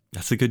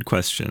 that's a good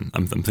question.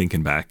 I'm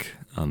thinking back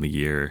on the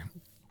year.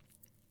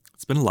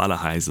 It's been a lot of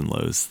highs and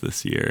lows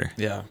this year.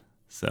 Yeah.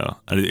 So,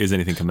 is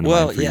anything coming to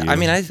mind for you? I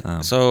mean,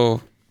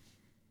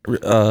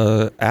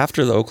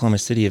 after the Oklahoma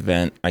City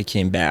event, I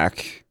came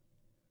back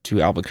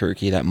to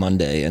Albuquerque that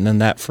Monday, and then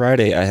that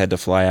Friday I had to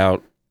fly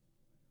out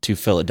to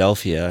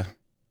Philadelphia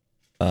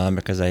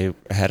because I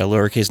had a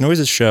Lowercase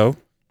Noises show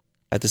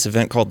at this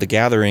event called The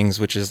Gatherings,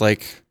 which is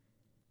like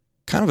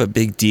kind of a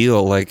big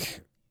deal. Like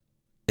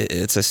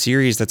it's a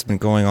series that's been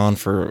going on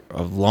for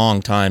a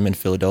long time in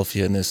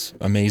Philadelphia in this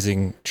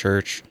amazing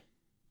church.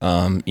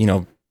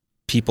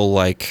 People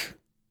like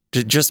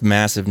just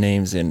massive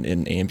names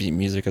in ambient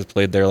music has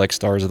played there, like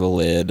Stars of the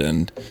Lid,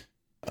 and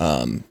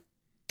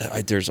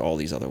there's all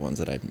these other ones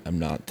that I'm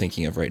not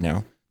thinking of right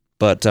now.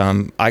 But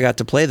I got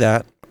to play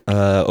that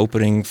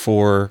opening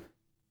for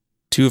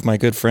two of my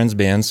good friends'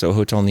 bands, so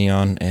Hotel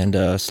Neon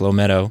and Slow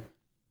Meadow.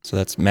 So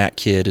that's Matt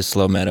Kidd is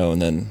Slow Meadow,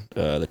 and then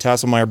the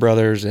Tasselmeyer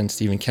brothers and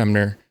Stephen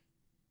Kemner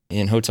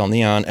in Hotel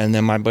Neon, and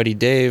then my buddy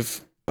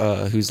Dave,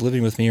 who's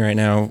living with me right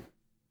now,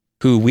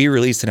 who we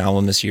released an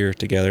album this year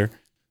together.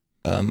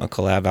 A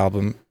collab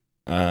album.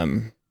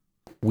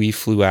 We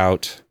flew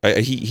out.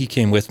 He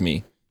came with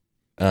me,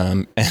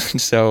 and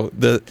so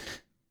the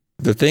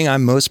thing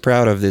I'm most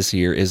proud of this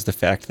year is the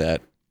fact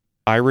that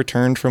I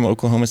returned from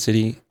Oklahoma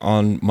City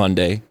on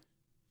Monday.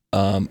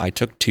 I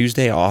took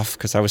Tuesday off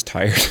because I was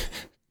tired.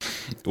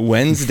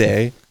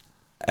 Wednesday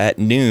at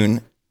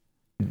noon,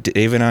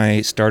 Dave and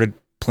I started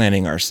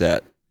planning our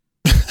set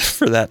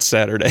for that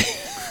Saturday,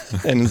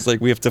 and it's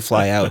like we have to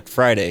fly out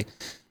Friday.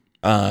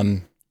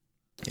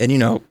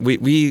 And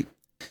we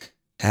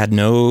had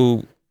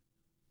no.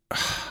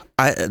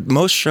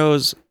 Most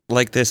shows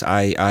like this,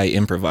 I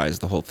improvise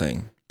the whole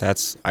thing.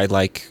 I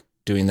like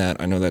doing that.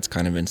 I know that's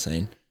kind of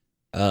insane,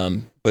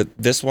 but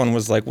this one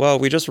was like, well,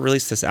 we just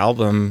released this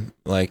album.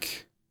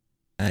 Like,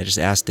 I just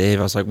asked Dave.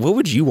 I was like, what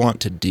would you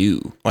want to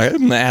do? Like,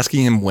 I'm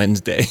asking him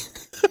Wednesday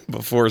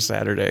before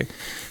Saturday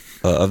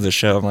of the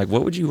show. I'm like,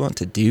 what would you want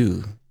to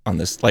do on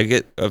this?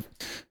 Like, what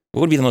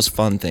would be the most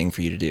fun thing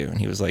for you to do? And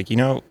he was like,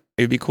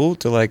 it'd be cool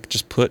to like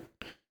just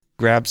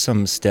grab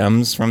some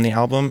stems from the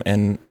album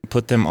and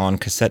put them on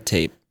cassette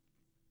tape,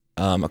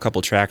 a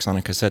couple tracks on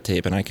a cassette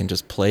tape, and I can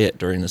just play it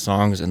during the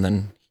songs. And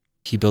then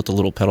he built a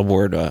little pedal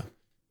board.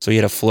 So he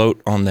had a float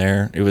on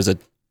there. It was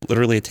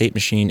literally a tape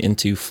machine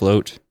into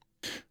float,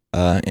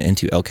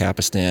 into El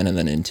Capistan, and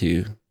then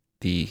into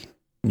the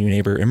New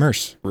Neighbor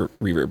Immerse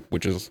reverb,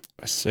 which is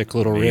a sick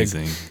little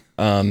Amazing.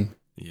 Rig.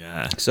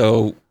 Yeah.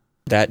 So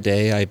that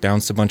day I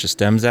bounced a bunch of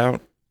stems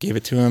out, gave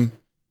it to him.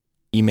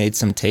 He made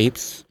some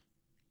tapes.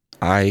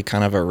 I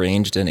kind of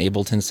arranged an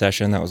Ableton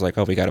session that was like,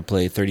 oh, we got to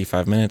play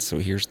 35 minutes. So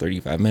here's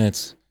 35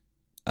 minutes.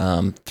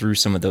 Threw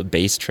some of the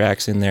bass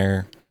tracks in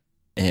there.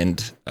 And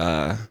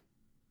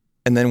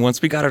then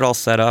once we got it all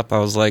set up, I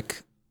was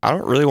like, I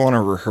don't really want to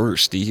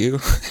rehearse, do you?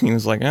 And he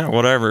was like,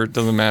 whatever, it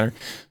doesn't matter.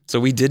 So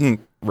we didn't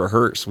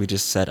rehearse. We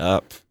just set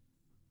up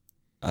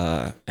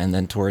and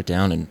then tore it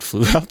down and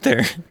flew out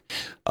there.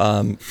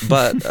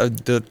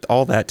 But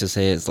all that to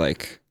say is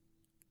like,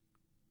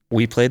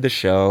 we played the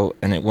show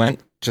and it went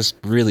just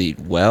really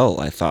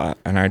well, I thought.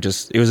 And it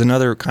was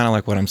another kind of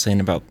like what I'm saying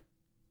about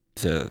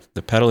the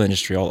pedal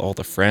industry, all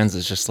the friends.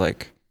 Is just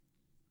like,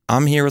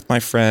 I'm here with my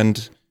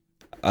friend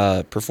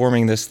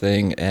performing this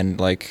thing, and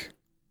like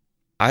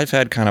I've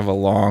had kind of a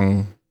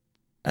long,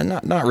 and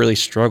not really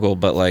struggle,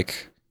 but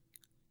like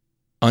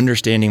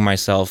understanding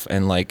myself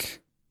and like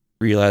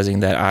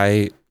realizing that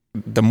I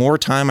the more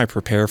time I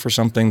prepare for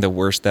something, the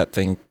worse that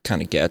thing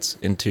kind of gets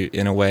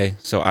in a way.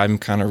 So I'm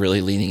kind of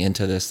really leaning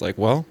into this, like,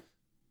 well,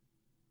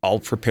 I'll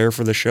prepare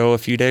for the show a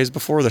few days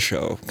before the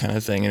show kind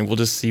of thing, and we'll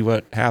just see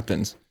what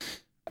happens.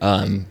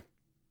 And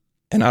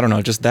I don't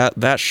know, just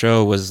that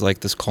show was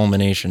like this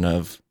culmination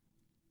of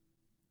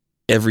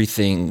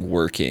everything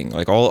working,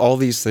 like all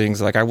these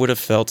things. Like I would have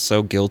felt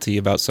so guilty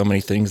about so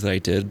many things that I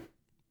did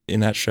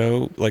in that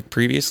show, like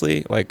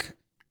previously. Like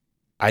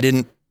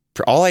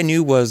all I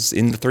knew was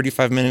in the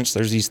 35 minutes,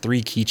 there's these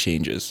 3 key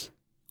changes.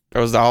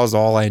 That was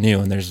all I knew.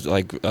 And there's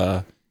like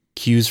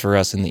cues for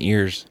us in the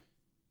ears.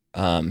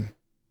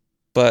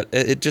 But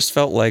it just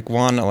felt like,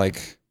 one,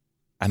 like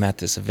I'm at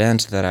this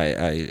event that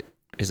I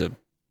is a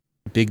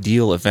big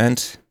deal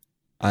event.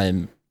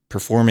 I'm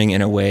performing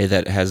in a way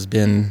that has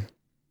been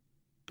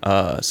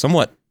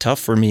somewhat tough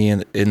for me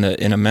in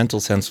a mental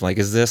sense. Like,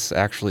 is this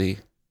actually,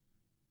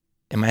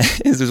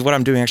 is what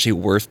I'm doing actually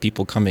worth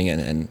people coming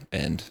in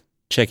and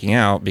checking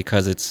out,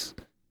 because it's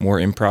more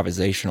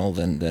improvisational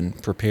than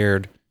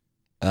prepared.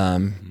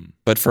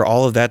 But for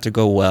all of that to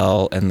go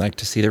well, and like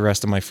to see the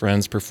rest of my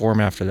friends perform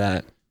after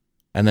that,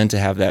 and then to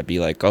have that be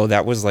like, oh,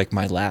 that was like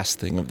my last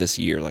thing of this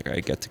year. Like I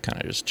get to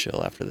kind of just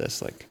chill after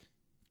this. Like,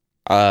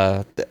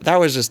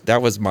 that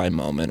was my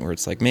moment where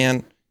it's like,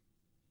 man,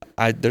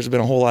 there's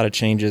been a whole lot of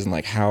changes in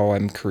like how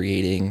I'm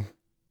creating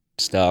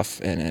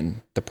stuff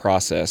and the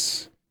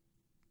process.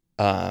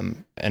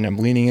 And I'm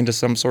leaning into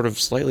some sort of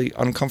slightly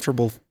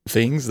uncomfortable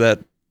things that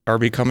are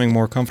becoming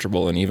more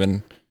comfortable. And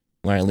even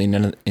when I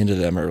lean into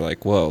them, are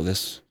like, whoa,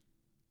 this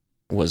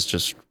was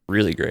just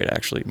really great,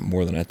 actually,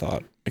 more than I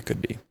thought it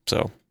could be.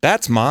 So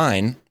that's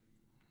mine.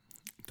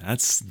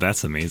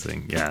 That's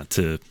amazing. Yeah.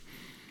 To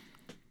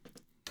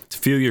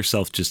feel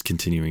yourself just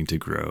continuing to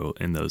grow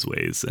in those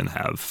ways and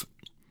have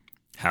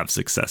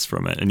success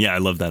from it. And yeah, I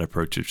love that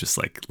approach of just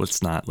like,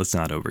 let's not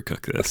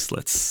overcook this.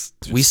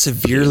 We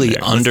severely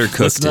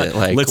undercooked it.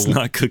 Let's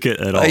not cook it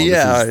at all.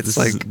 Yeah.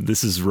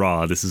 This is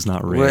raw. This is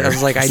not rare. I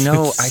was like, I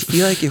know, I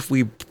feel like if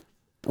we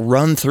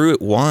run through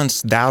it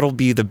once, that'll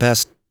be the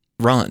best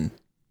run.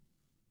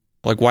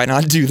 Like, why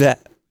not do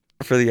that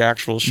for the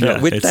actual show?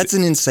 Yeah, that's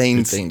an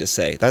insane thing to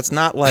say. That's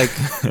not like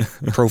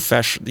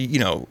professional. You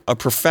know, a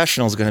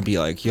professional is going to be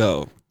like,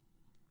 yo,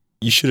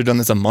 you should have done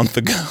this a month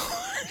ago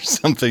or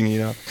something, you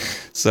know?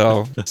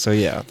 So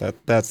yeah,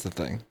 that's the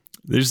thing.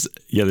 There's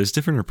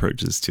different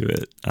approaches to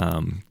it.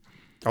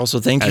 Also,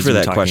 thank you for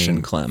that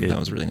question, Clem. That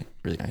was really,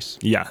 really nice.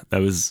 Yeah,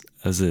 that was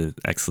an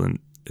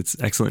excellent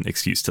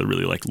excuse to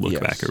really like look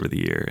back over the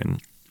year.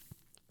 And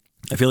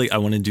I feel like I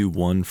want to do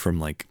one from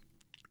like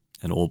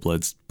an Old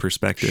Bloods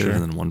perspective,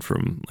 and then one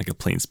from like a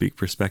Plain Speak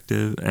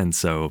perspective. And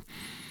so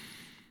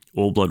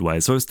Old Blood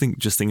wise, so I was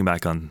thinking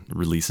back on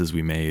releases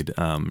we made,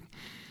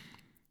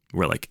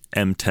 where like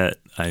MTET,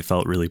 I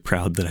felt really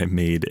proud that I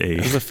made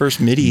the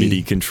first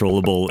MIDI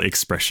controllable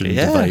expression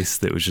device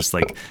that was just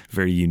like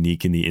very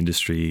unique in the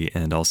industry.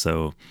 And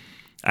also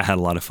I had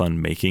a lot of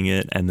fun making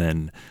it, and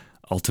then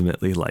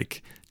ultimately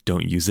like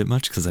don't use it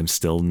much because I'm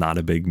still not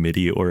a big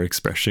MIDI or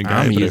expression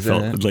guy, but I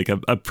felt like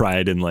a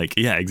pride in like,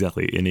 yeah,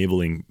 exactly,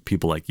 enabling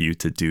people like you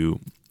to do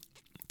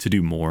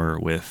more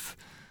with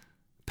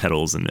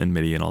pedals and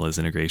MIDI and all those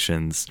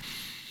integrations.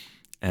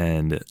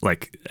 And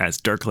like as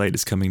Darklight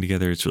is coming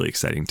together, it's really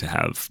exciting to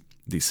have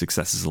these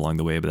successes along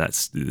the way, but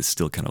that's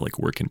still kind of like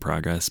work in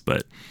progress.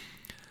 But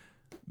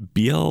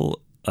BL,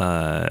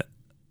 I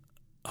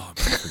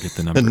forget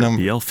the number.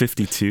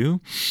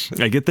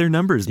 BL52. I get their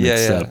numbers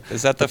mixed up.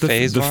 Is that the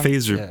phase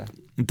one?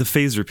 The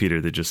phase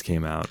repeater that just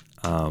came out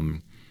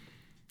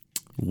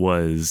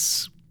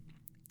was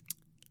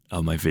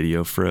my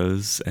video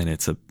froze, and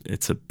it's a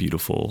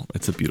beautiful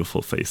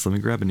face. Let me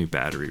grab a new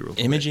battery real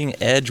quick.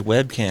 Imaging Edge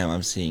webcam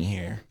I'm seeing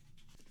here.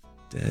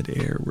 Dead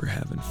air. We're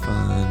having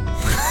fun.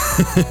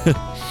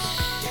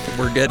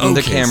 We're getting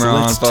the camera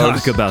on, folks.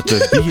 Let's talk about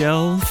the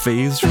BL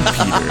phase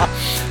repeater.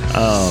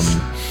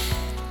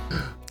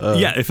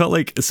 Yeah, it felt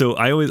like, so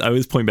I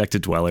always point back to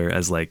Dweller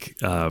as like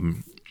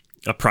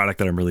a product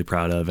that I'm really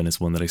proud of, and it's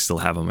one that I still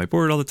have on my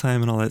board all the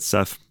time and all that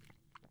stuff.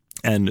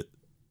 And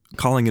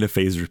calling it a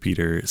phase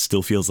repeater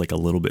still feels like a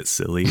little bit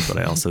silly, but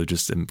I also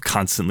just am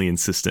constantly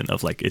insistent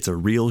of like, it's a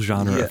real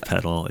genre of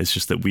pedal. It's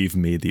just that we've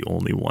made the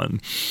only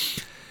one.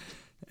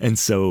 And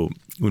so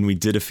when we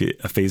did a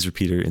phase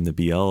repeater in the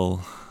BL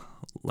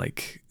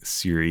like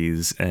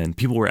series, and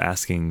people were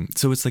asking,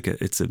 so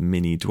it's a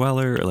mini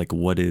Dweller, or like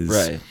what is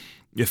right?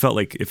 It felt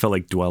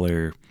like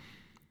Dweller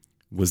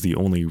was the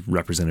only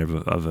representative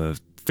of a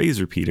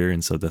phase repeater,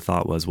 and so the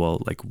thought was,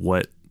 well, like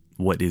what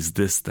is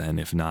this then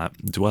if not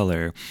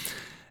Dweller?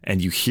 And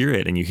you hear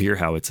it, and you hear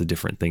how it's a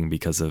different thing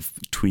because of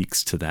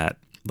tweaks to that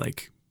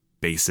like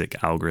basic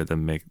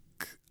algorithmic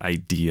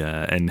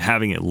idea, and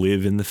having it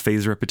live in the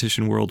phase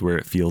repetition world where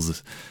it feels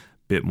a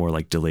bit more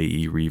like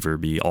delay-y,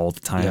 reverby all the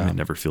time. Yeah. It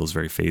never feels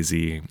very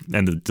phasey,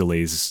 and the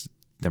delays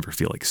never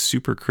feel like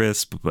super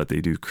crisp, but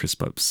they do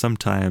crisp up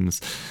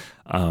sometimes.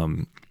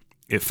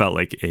 It felt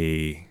like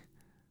a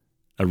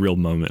a real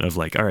moment of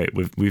like, all right,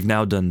 we've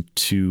now done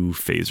 2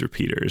 phase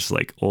repeaters.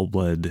 Like Old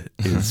Blood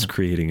is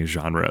creating a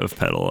genre of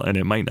pedal, and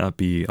it might not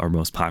be our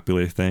most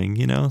popular thing,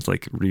 you know,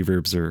 like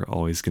reverbs are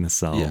always going to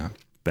sell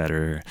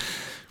better,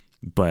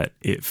 but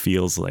it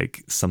feels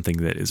like something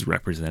that is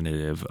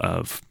representative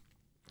of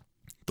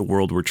the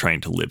world we're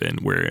trying to live in,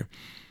 where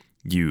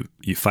you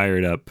fire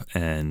it up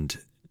and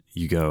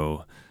you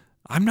go,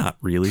 I'm not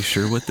really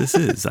sure what this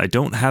is. I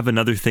don't have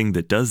another thing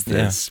that does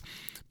this.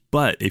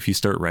 But if you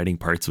start writing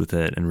parts with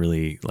it and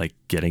really like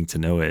getting to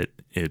know it,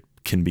 it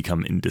can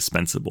become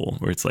indispensable,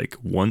 where it's like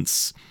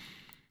once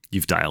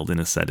you've dialed in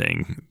a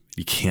setting,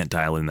 you can't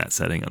dial in that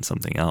setting on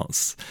something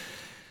else.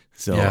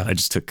 So I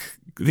just took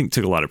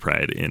a lot of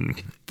pride in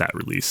that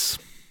release.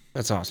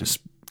 That's awesome.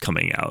 Just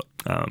coming out.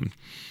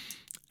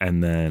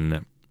 And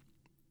then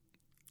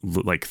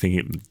like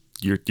thinking,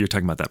 you're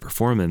talking about that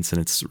performance,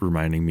 and it's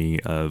reminding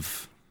me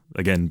of,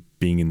 again,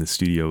 being in the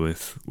studio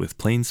with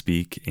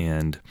Planespeak.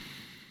 And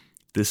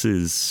this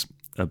is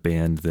a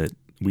band that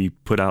we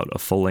put out a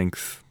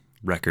full-length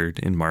record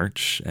in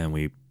March, and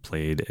we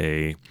played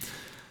a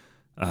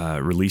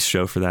release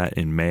show for that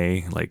in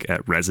May, like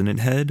at Resonant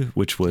Head,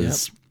 which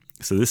was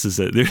so. This is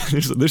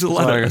there's a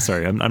lot of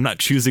sorry, I'm not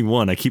choosing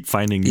one. I keep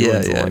finding new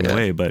ones along the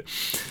way, but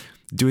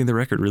doing the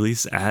record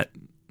release at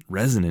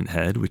Resonant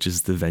Head, which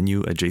is the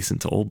venue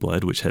adjacent to Old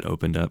Blood, which had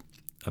opened up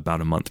about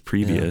a month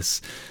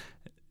previous.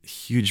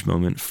 Huge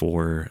moment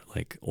for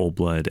like Old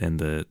Blood and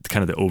the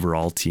kind of the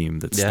overall team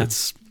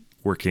that's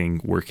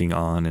working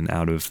on and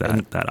out of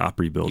that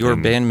Opry building. Your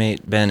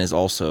bandmate Ben is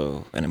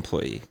also an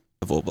employee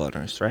of Old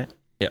Blooders, right?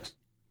 Yes.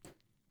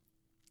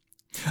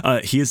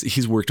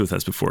 He's worked with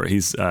us before. He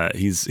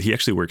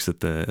actually works at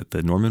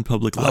the Norman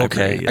Public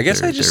Library. Okay, I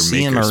guess I just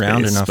see him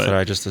around enough that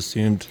I just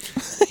assumed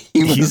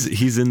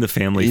he's in the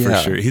family for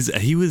sure.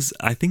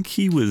 I think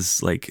he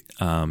was like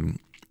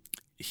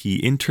he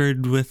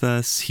interned with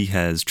us. He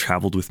has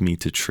traveled with me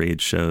to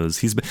trade shows.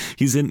 He's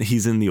in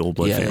the Old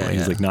Blood family.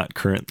 He's like not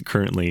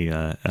currently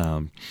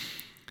an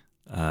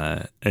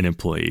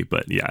employee,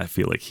 but I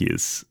feel like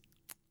he's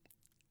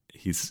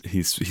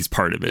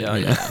part of it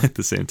at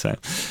the same time.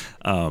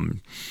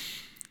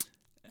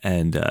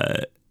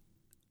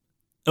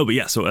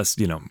 So us,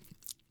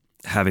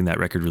 having that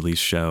record release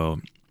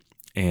show,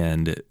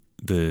 and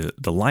the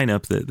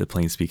lineup that the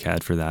Planespeak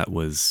had for that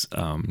was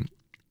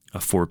a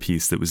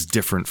 4-piece that was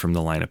different from the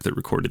lineup that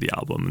recorded the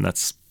album. And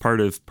that's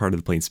part of the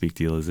Planespeak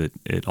deal, is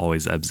it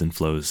always ebbs and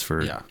flows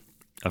for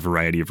a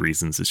variety of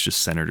reasons. It's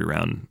just centered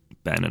around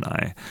Ben and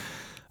I.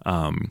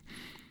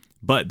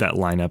 But that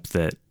lineup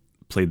that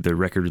played the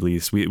record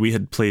release, we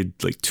had played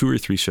like 2 or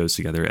 3 shows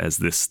together as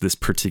this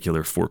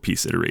particular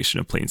 4-piece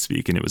iteration of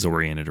Planespeak, and it was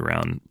oriented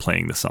around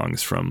playing the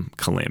songs from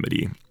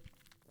Calamity.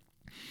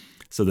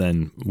 So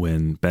then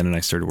when Ben and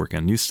I started working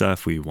on new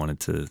stuff, we were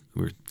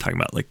talking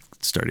about like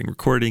starting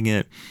recording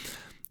it.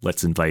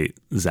 Let's invite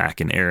Zach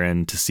and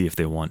Aaron to see if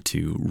they want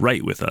to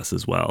write with us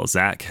as well.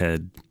 Zach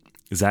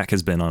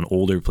has been on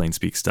older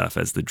Planespeak stuff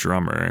as the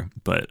drummer,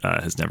 but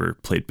has never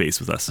played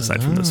bass with us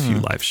aside from those few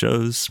live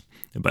shows.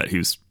 But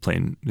he's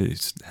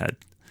had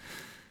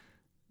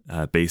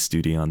bass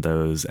duty on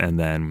those. And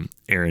then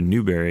Aaron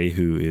Newberry,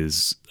 who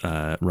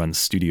runs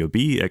Studio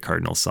B at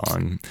Cardinal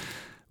Song,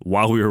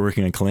 while we were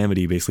working on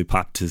Calamity, basically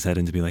popped his head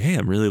in to be like, "Hey,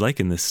 I'm really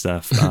liking this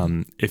stuff.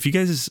 If you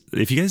guys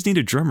need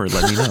a drummer,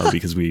 let me know,"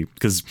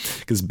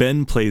 because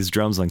Ben plays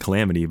drums on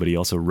Calamity, but he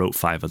also wrote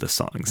 5 of the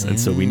songs, and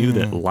so we knew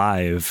that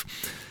live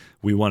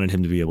we wanted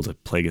him to be able to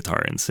play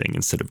guitar and sing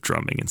instead of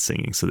drumming and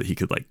singing, so that he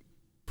could like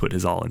put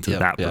his all into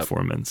that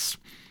performance.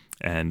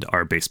 And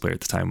our bass player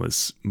at the time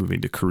was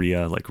moving to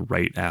Korea, like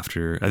right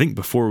after, I think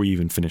before we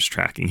even finished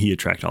tracking. He had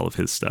tracked all of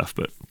his stuff,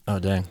 but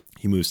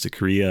he moves to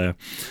Korea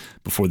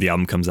before the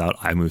album comes out.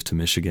 I moved to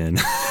Michigan.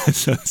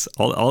 So it's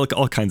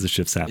all kinds of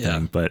shifts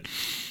happening. But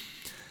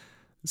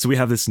so we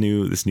have this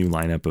new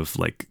lineup of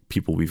like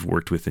people we've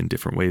worked with in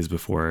different ways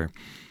before.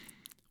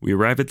 We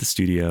arrive at the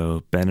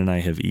studio. Ben and I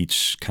have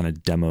each kind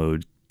of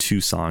demoed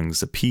 2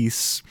 songs a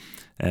piece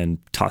and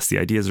tossed the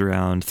ideas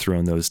around,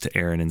 thrown those to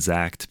Aaron and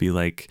Zach to be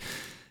like,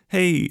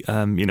 hey,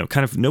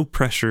 kind of no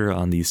pressure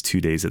on these 2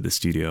 days at the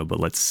studio, but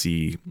let's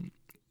see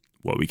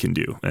what we can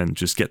do and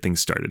just get things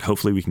started.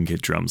 Hopefully we can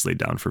get drums laid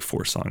down for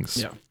 4 songs.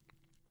 Yeah.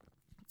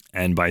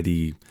 And by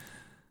the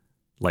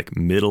like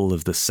middle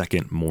of the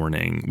second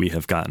morning, we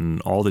have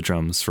gotten all the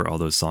drums for all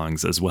those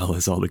songs, as well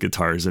as all the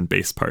guitars and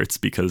bass parts,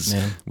 because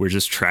we're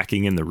just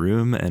tracking in the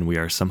room and we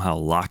are somehow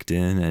locked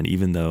in. And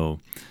even though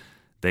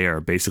they are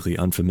basically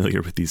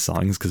unfamiliar with these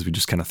songs, because we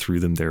just kind of threw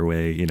them their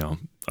way,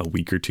 a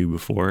week or 2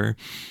 before,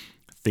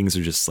 things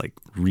are just like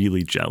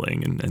really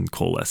gelling and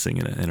coalescing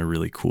in a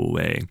really cool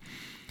way.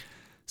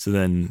 So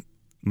then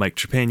Mike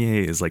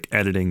Trepanier is like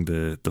editing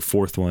the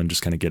 4th one,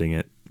 just kind of getting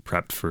it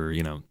prepped for,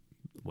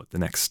 what the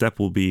next step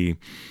will be.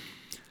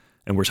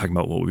 And we're talking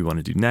about what we want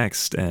to do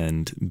next.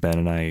 And Ben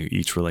and I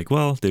each were like,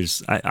 well,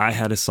 I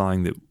had a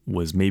song that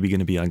was maybe going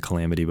to be on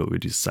Calamity, but we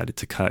decided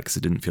to cut because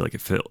it didn't feel like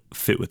it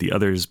fit with the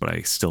others, but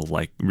I still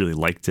really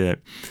liked it.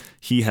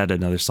 He had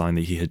another song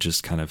that he had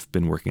just kind of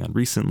been working on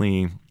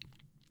recently.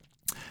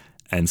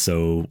 And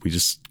so we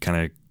just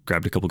kind of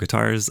grabbed a couple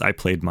guitars. I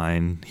played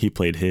mine, he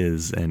played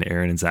his, and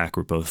Aaron and Zach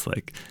were both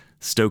like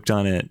stoked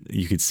on it.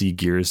 You could see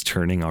gears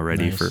turning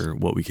already for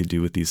what we could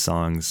do with these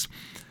songs.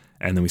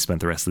 And then we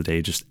spent the rest of the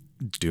day just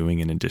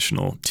doing an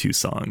additional 2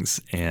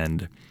 songs.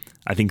 And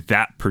I think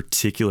that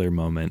particular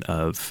moment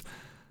of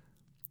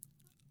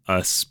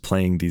us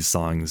playing these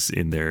songs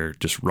in their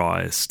just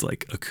rawest,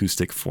 like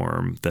acoustic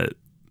form that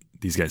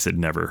these guys had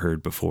never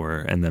heard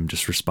before, and them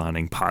just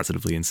responding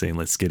positively and saying,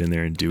 let's get in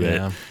there and do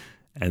it.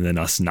 And then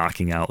us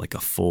knocking out like a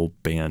full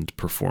band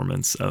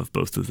performance of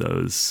both of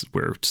those,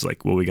 where it's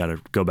like, well, we got to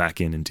go back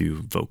in and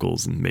do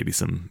vocals and maybe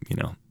some, you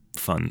know,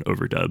 fun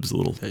overdubs, a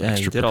little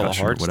extra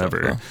percussion or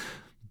whatever. Stuff,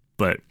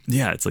 but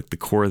yeah, it's like the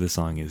core of the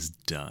song is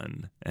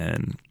done.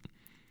 And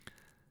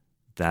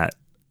that,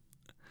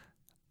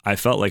 I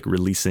felt like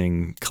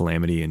releasing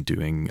Calamity and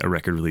doing a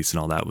record release and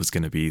all that was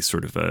going to be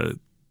sort of a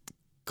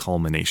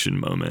culmination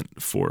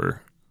moment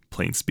for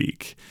Plain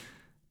Speak.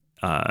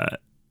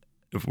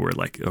 If we're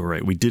like, all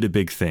right, we did a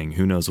big thing.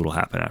 Who knows what'll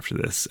happen after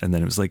this? And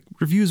then it was like,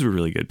 reviews were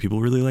really good. People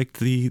really liked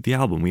the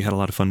album. We had a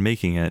lot of fun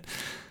making it.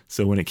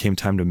 So when it came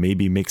time to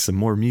maybe make some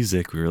more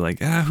music, we were like,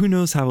 who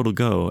knows how it'll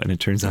go? And it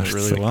turns out it's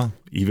really well,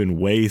 even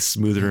way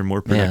smoother and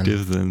more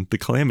productive than the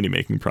Calamity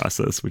making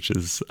process, which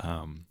is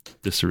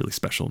just a really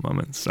special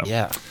moment. So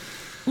yeah,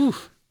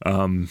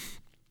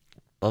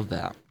 love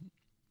that.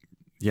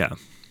 Yeah.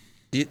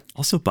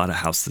 Also bought a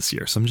house this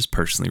year, so I'm just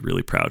personally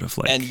really proud of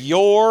like. And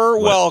you're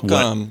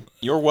welcome.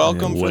 You're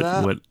welcome for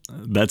that.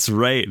 That's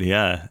right.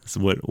 Yeah.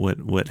 So what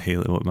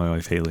my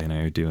wife Haley and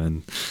I are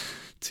doing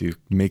to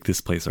make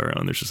this place our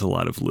own. There's just a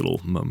lot of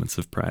little moments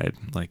of pride.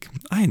 Like,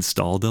 I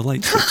installed a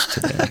light switch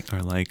today,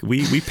 or like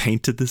we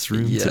painted this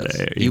room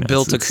today. You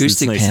built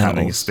acoustic it's nice panels.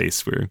 Having a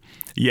space where,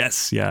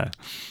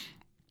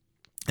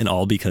 and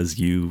all because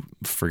you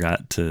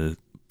forgot to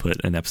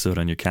put an episode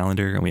on your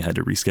calendar, and we had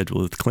to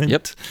reschedule with Clint.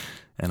 Yep.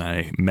 And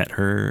I met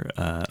her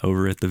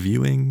over at the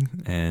viewing,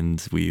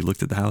 and we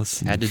looked at the house.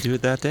 Had to do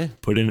it that day.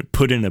 Put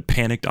in a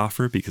panicked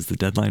offer because the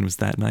deadline was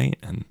that night,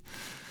 and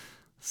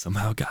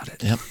somehow got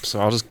it. Yep. So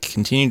I'll just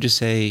continue to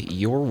say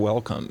you're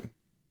welcome,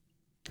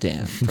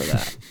 Dan, for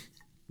that.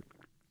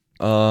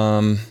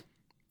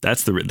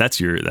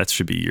 That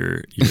should be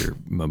your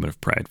moment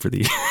of pride for the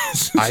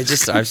years.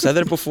 I've said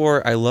that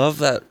before. I love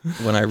that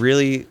when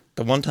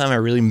the one time I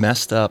really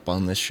messed up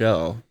on this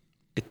show,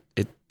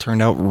 it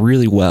turned out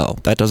really well.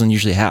 That doesn't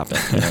usually happen.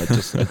 You know,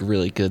 just like a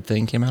really good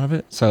thing came out of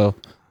it. So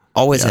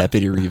always happy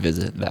to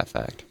revisit that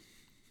fact.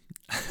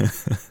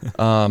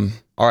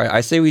 All right,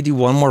 I say we do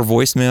one more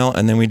voicemail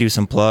and then we do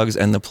some plugs,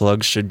 and the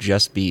plugs should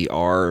just be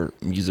our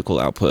musical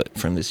output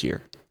from this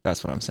year.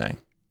 That's what I'm saying.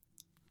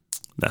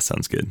 That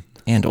sounds good.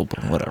 And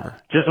open, whatever.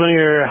 Just one of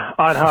your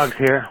odd hogs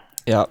here.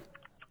 Yep.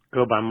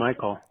 Go by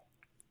Michael.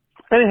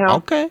 Anyhow,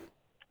 okay.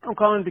 I'm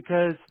calling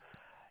because,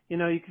 you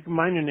can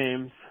combine your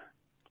names.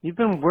 You've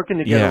been working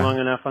together long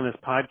enough on this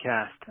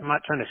podcast. I'm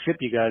not trying to ship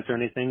you guys or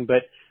anything,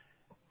 but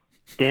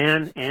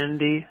Dan,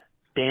 Andy,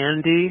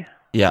 Dandy.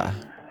 Yeah.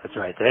 That's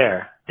right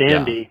there.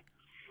 Dandy.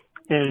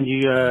 Yeah. And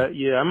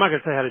I'm not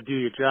going to say how to do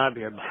your job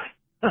here,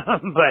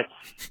 but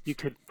you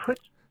could put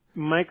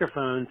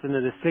microphones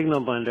into the signal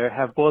blender,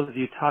 have both of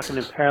you talking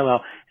in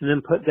parallel, and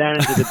then put that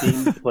into the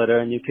beam splitter,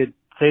 and you could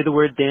say the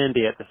word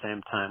dandy at the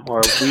same time,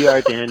 or we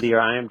are dandy,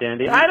 or I am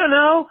dandy. I don't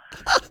know.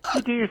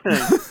 You do your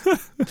thing.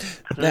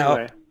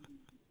 Anyway,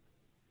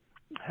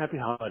 happy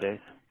holidays.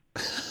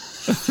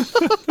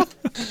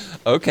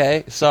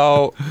 Okay,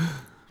 so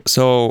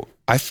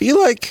I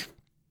feel like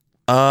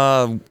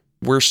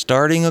we're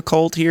starting a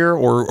cult here,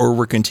 or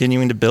we're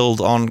continuing to build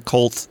on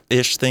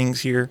cult-ish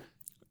things here.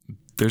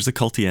 There's a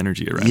culty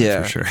energy around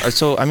it for sure.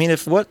 So, I mean,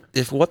 if what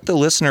the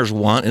listeners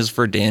want is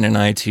for Dan and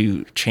I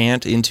to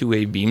chant into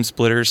a beam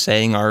splitter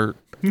saying our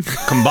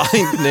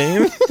combined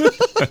name.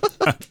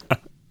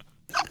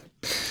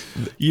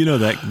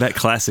 That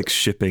classic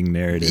shipping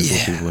narrative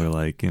where people are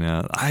like,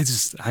 I'm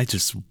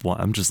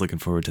just looking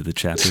forward to the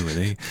chapter where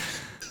they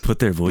put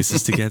their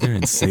voices together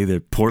and say their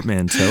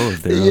portmanteau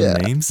of their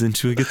own names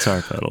into a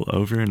guitar pedal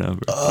over and over.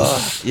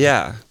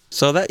 Yeah.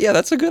 So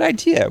that's a good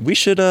idea. We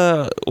should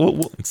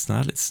we'll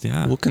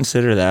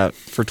consider that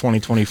for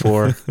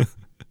 2024.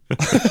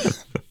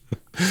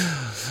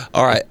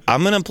 All right,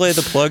 I'm going to play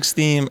the plugs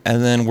theme,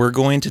 and then we're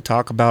going to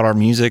talk about our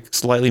music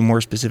slightly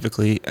more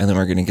specifically, and then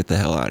we're going to get the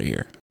hell out of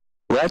here.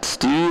 Let's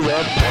do the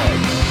plugs.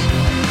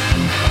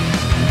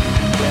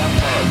 Yeah,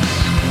 plugs.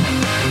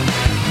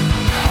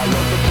 I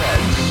love the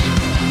plugs.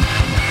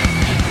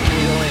 Give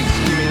me the links,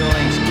 give me the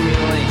links, give me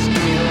the links, give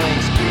me the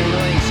links, give me the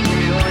links, give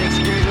me the links,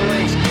 give me the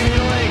links, give me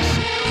the links.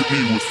 Hit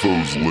me with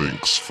those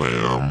links,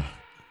 fam.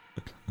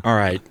 All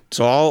right,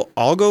 so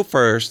I'll go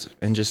first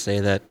and just say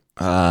that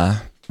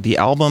the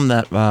album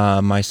that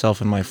myself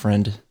and my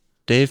friend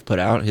Dave put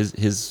out,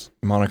 his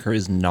moniker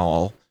is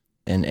Naal,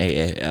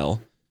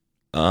 Naal.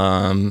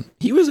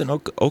 He was in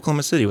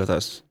Oklahoma City with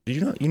us. Did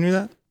you know? You knew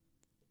that?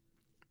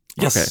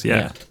 Yes. Okay,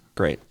 yeah.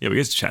 Great. Yeah, we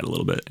get to chat a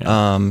little bit.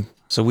 Yeah.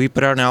 So we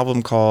put out an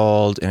album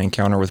called An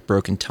Encounter with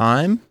Broken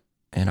Time.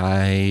 and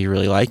I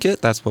really like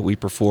it. That's what we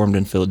performed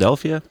in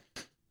Philadelphia.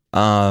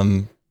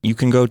 You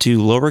can go to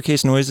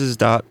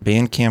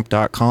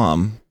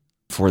lowercasenoises.bandcamp.com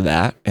for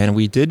that. And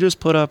we did just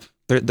put up,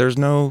 there's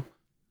no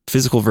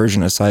physical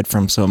version aside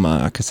from some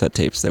cassette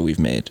tapes that we've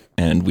made.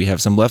 And we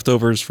have some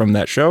leftovers from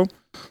that show.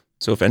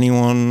 So if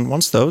anyone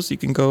wants those, you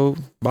can go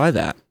buy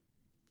that.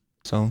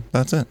 So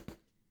that's it.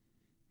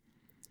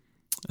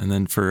 And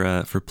then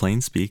for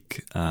Plain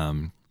Speak,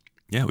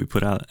 we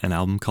put out an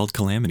album called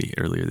Calamity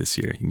earlier this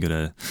year. You can go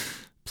to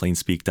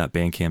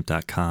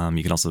plainspeak.bandcamp.com.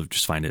 You can also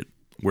just find it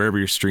wherever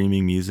you're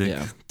streaming music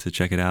to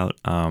check it out.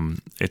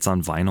 It's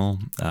on vinyl.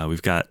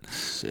 We've got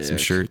some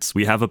shirts.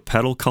 We have a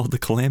pedal called the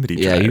Calamity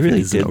Drive. Yeah, you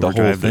really did the whole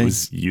thing. That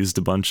was used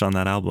a bunch on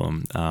that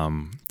album. So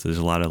there's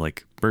a lot of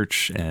like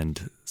merch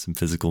and some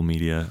physical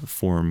media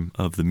form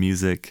of the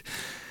music,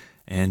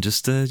 and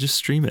just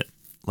stream it,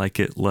 like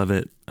it, love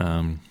it.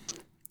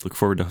 Look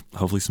forward to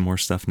hopefully some more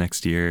stuff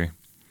next year.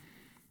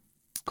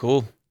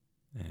 Cool.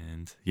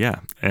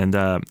 And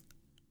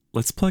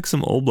let's plug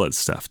some Old Blood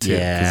stuff too.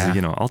 Yeah.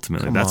 Because,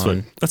 ultimately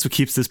that's what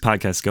keeps this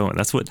podcast going.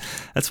 That's what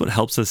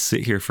helps us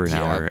sit here for an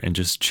hour and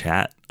just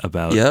chat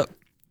about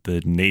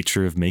the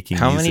nature of making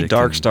music. How many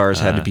Dark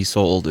Stars had to be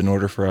sold in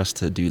order for us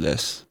to do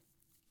this?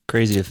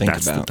 Crazy to think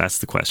about. That's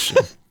the question.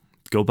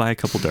 Go buy a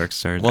couple Dark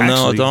Stars. Well,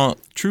 actually, no, don't.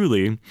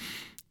 Truly,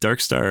 Dark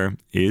Star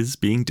is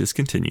being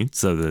discontinued.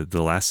 So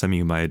the last time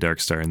you can buy a Dark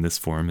Star in this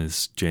form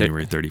is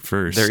January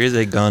 31st. There is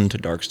a gun to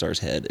Dark Star's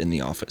head in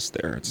the office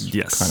there. It's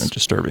kind of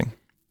disturbing.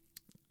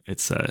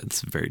 It's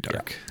very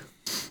dark,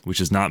 which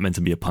is not meant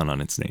to be a pun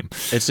on its name.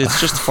 It's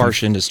just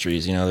Farsh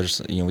Industries.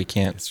 We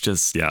can't. It's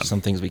just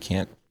some things we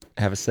can't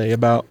have a say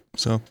about.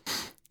 So,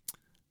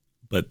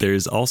 but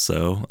there's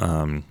also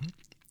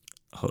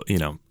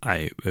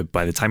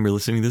by the time you're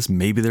listening to this,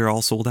 maybe they're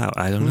all sold out.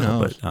 I don't know,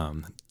 but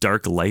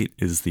Dark Light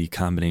is the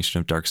combination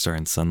of Dark Star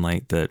and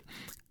Sunlight that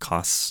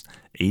costs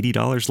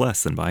 $80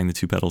 less than buying the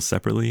two pedals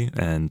separately,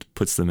 and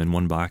puts them in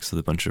one box with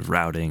a bunch of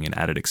routing and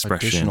added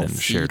expression additional and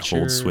shared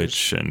hold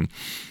switch. And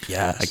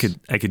yes,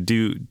 I could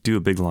do a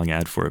big long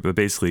ad for it, but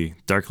basically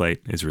Dark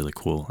Light is really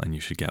cool and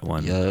you should get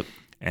one. Yep.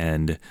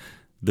 And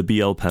the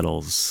BL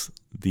pedals,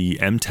 the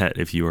MTET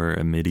if you are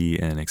a MIDI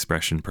and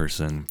expression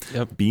person,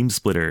 Beam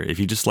Splitter if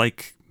you just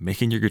like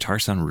making your guitar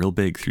sound real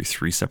big through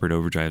 3 separate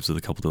overdrives with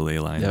a couple delay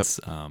lines.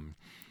 I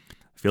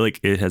feel like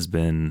it has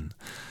been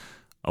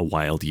a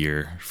wild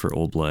year for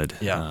Old Blood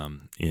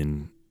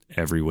in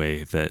every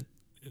way that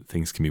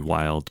things can be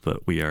wild,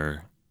 but we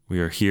are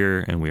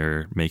here and we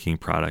are making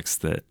products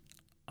that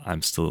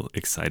I'm still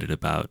excited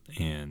about,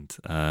 and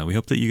we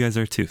hope that you guys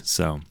are too.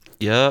 So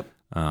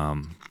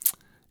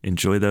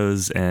enjoy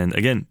those, and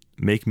again,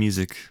 make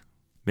music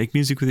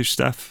with your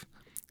stuff.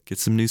 Get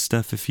some new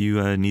stuff if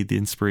you need the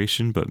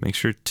inspiration, but make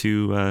sure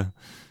to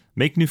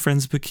make new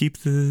friends, but keep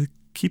the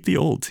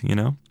old,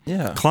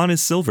 Yeah. Klon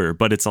is silver,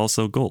 but it's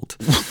also gold.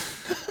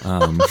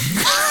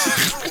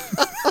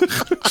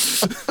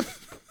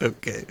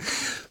 Okay.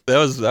 That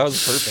was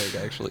perfect,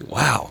 actually.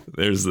 Wow.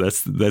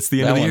 That's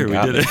the end of the year. We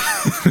did it.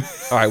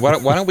 All right.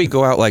 Why don't we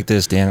go out like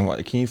this, Dan?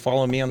 Can you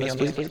follow me on this,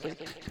 please?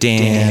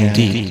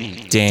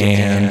 Dandy.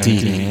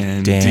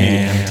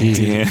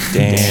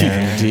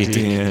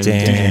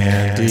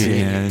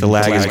 The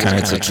lag is kind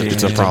of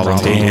it's a problem.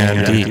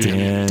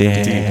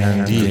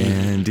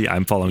 Dandy.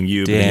 I'm following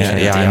you.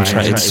 I'm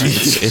trying.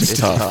 It's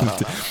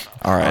tough.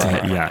 All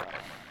right.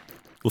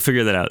 We'll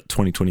figure that out.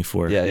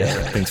 2024. Yeah.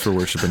 Thanks for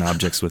worshiping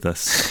objects with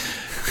us.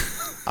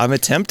 I'm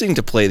attempting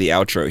to play the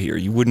outro here.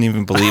 You wouldn't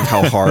even believe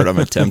how hard I'm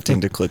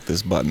attempting to click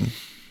this button.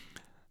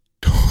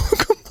 Play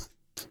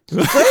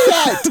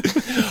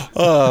that!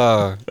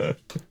 All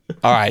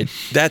right,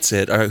 that's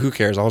it. All right, who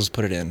cares? I'll just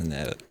put it in and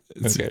edit.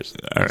 Who cares?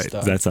 All right,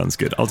 that sounds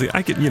good.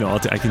 I can do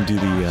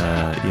the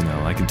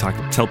I can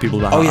tell people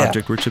about how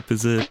Object Worship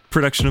is a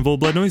production of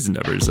Old Blood Noise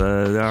Endeavors.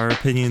 Our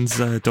opinions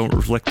don't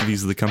reflect the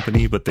views of the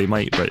company, but they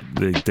might, but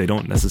they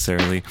don't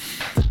necessarily.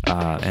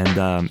 And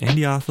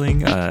Andy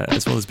Othling,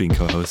 as well as being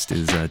co-host,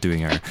 is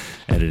doing our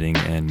editing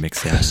and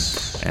mixing.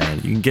 Yes.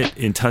 And you can get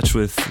in touch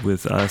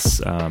with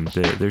us.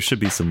 There should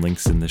be some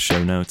links in the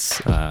show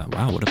notes.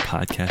 Wow, what a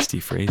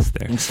podcasty phrase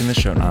there. Links in the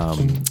show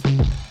notes.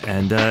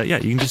 And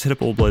you can just hit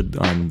up Old Blood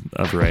on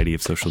a variety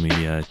of social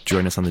media.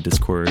 Join us on the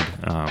Discord.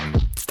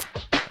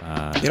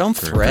 Get on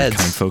Threads.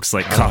 Kind folks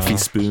like Coffee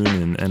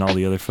Spoon and all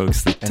the other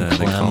folks that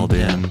called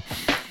in.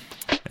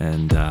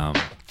 And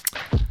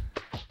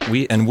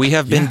we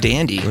have been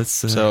dandy.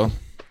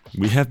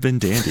 We have been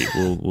dandy.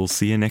 We'll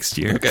see you next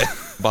year. Okay.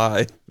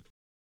 Bye.